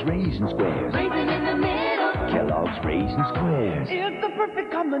Kellogg's Raisin Squares. Raisin in the middle. Kellogg's Raisin Squares. It's the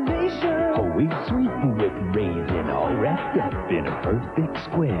perfect combination. Whole wheat sweetened with raisin, all wrapped up in a perfect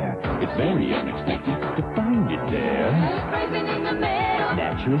square. It's very unexpected to find it there. Raisin in the middle.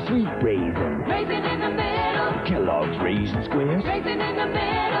 Naturally sweet raisin. Raisin in the middle. Kellogg's Raisin Squares. Raisin in the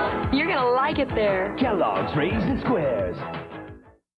middle. You're gonna like it there. Kellogg's Raisin Squares.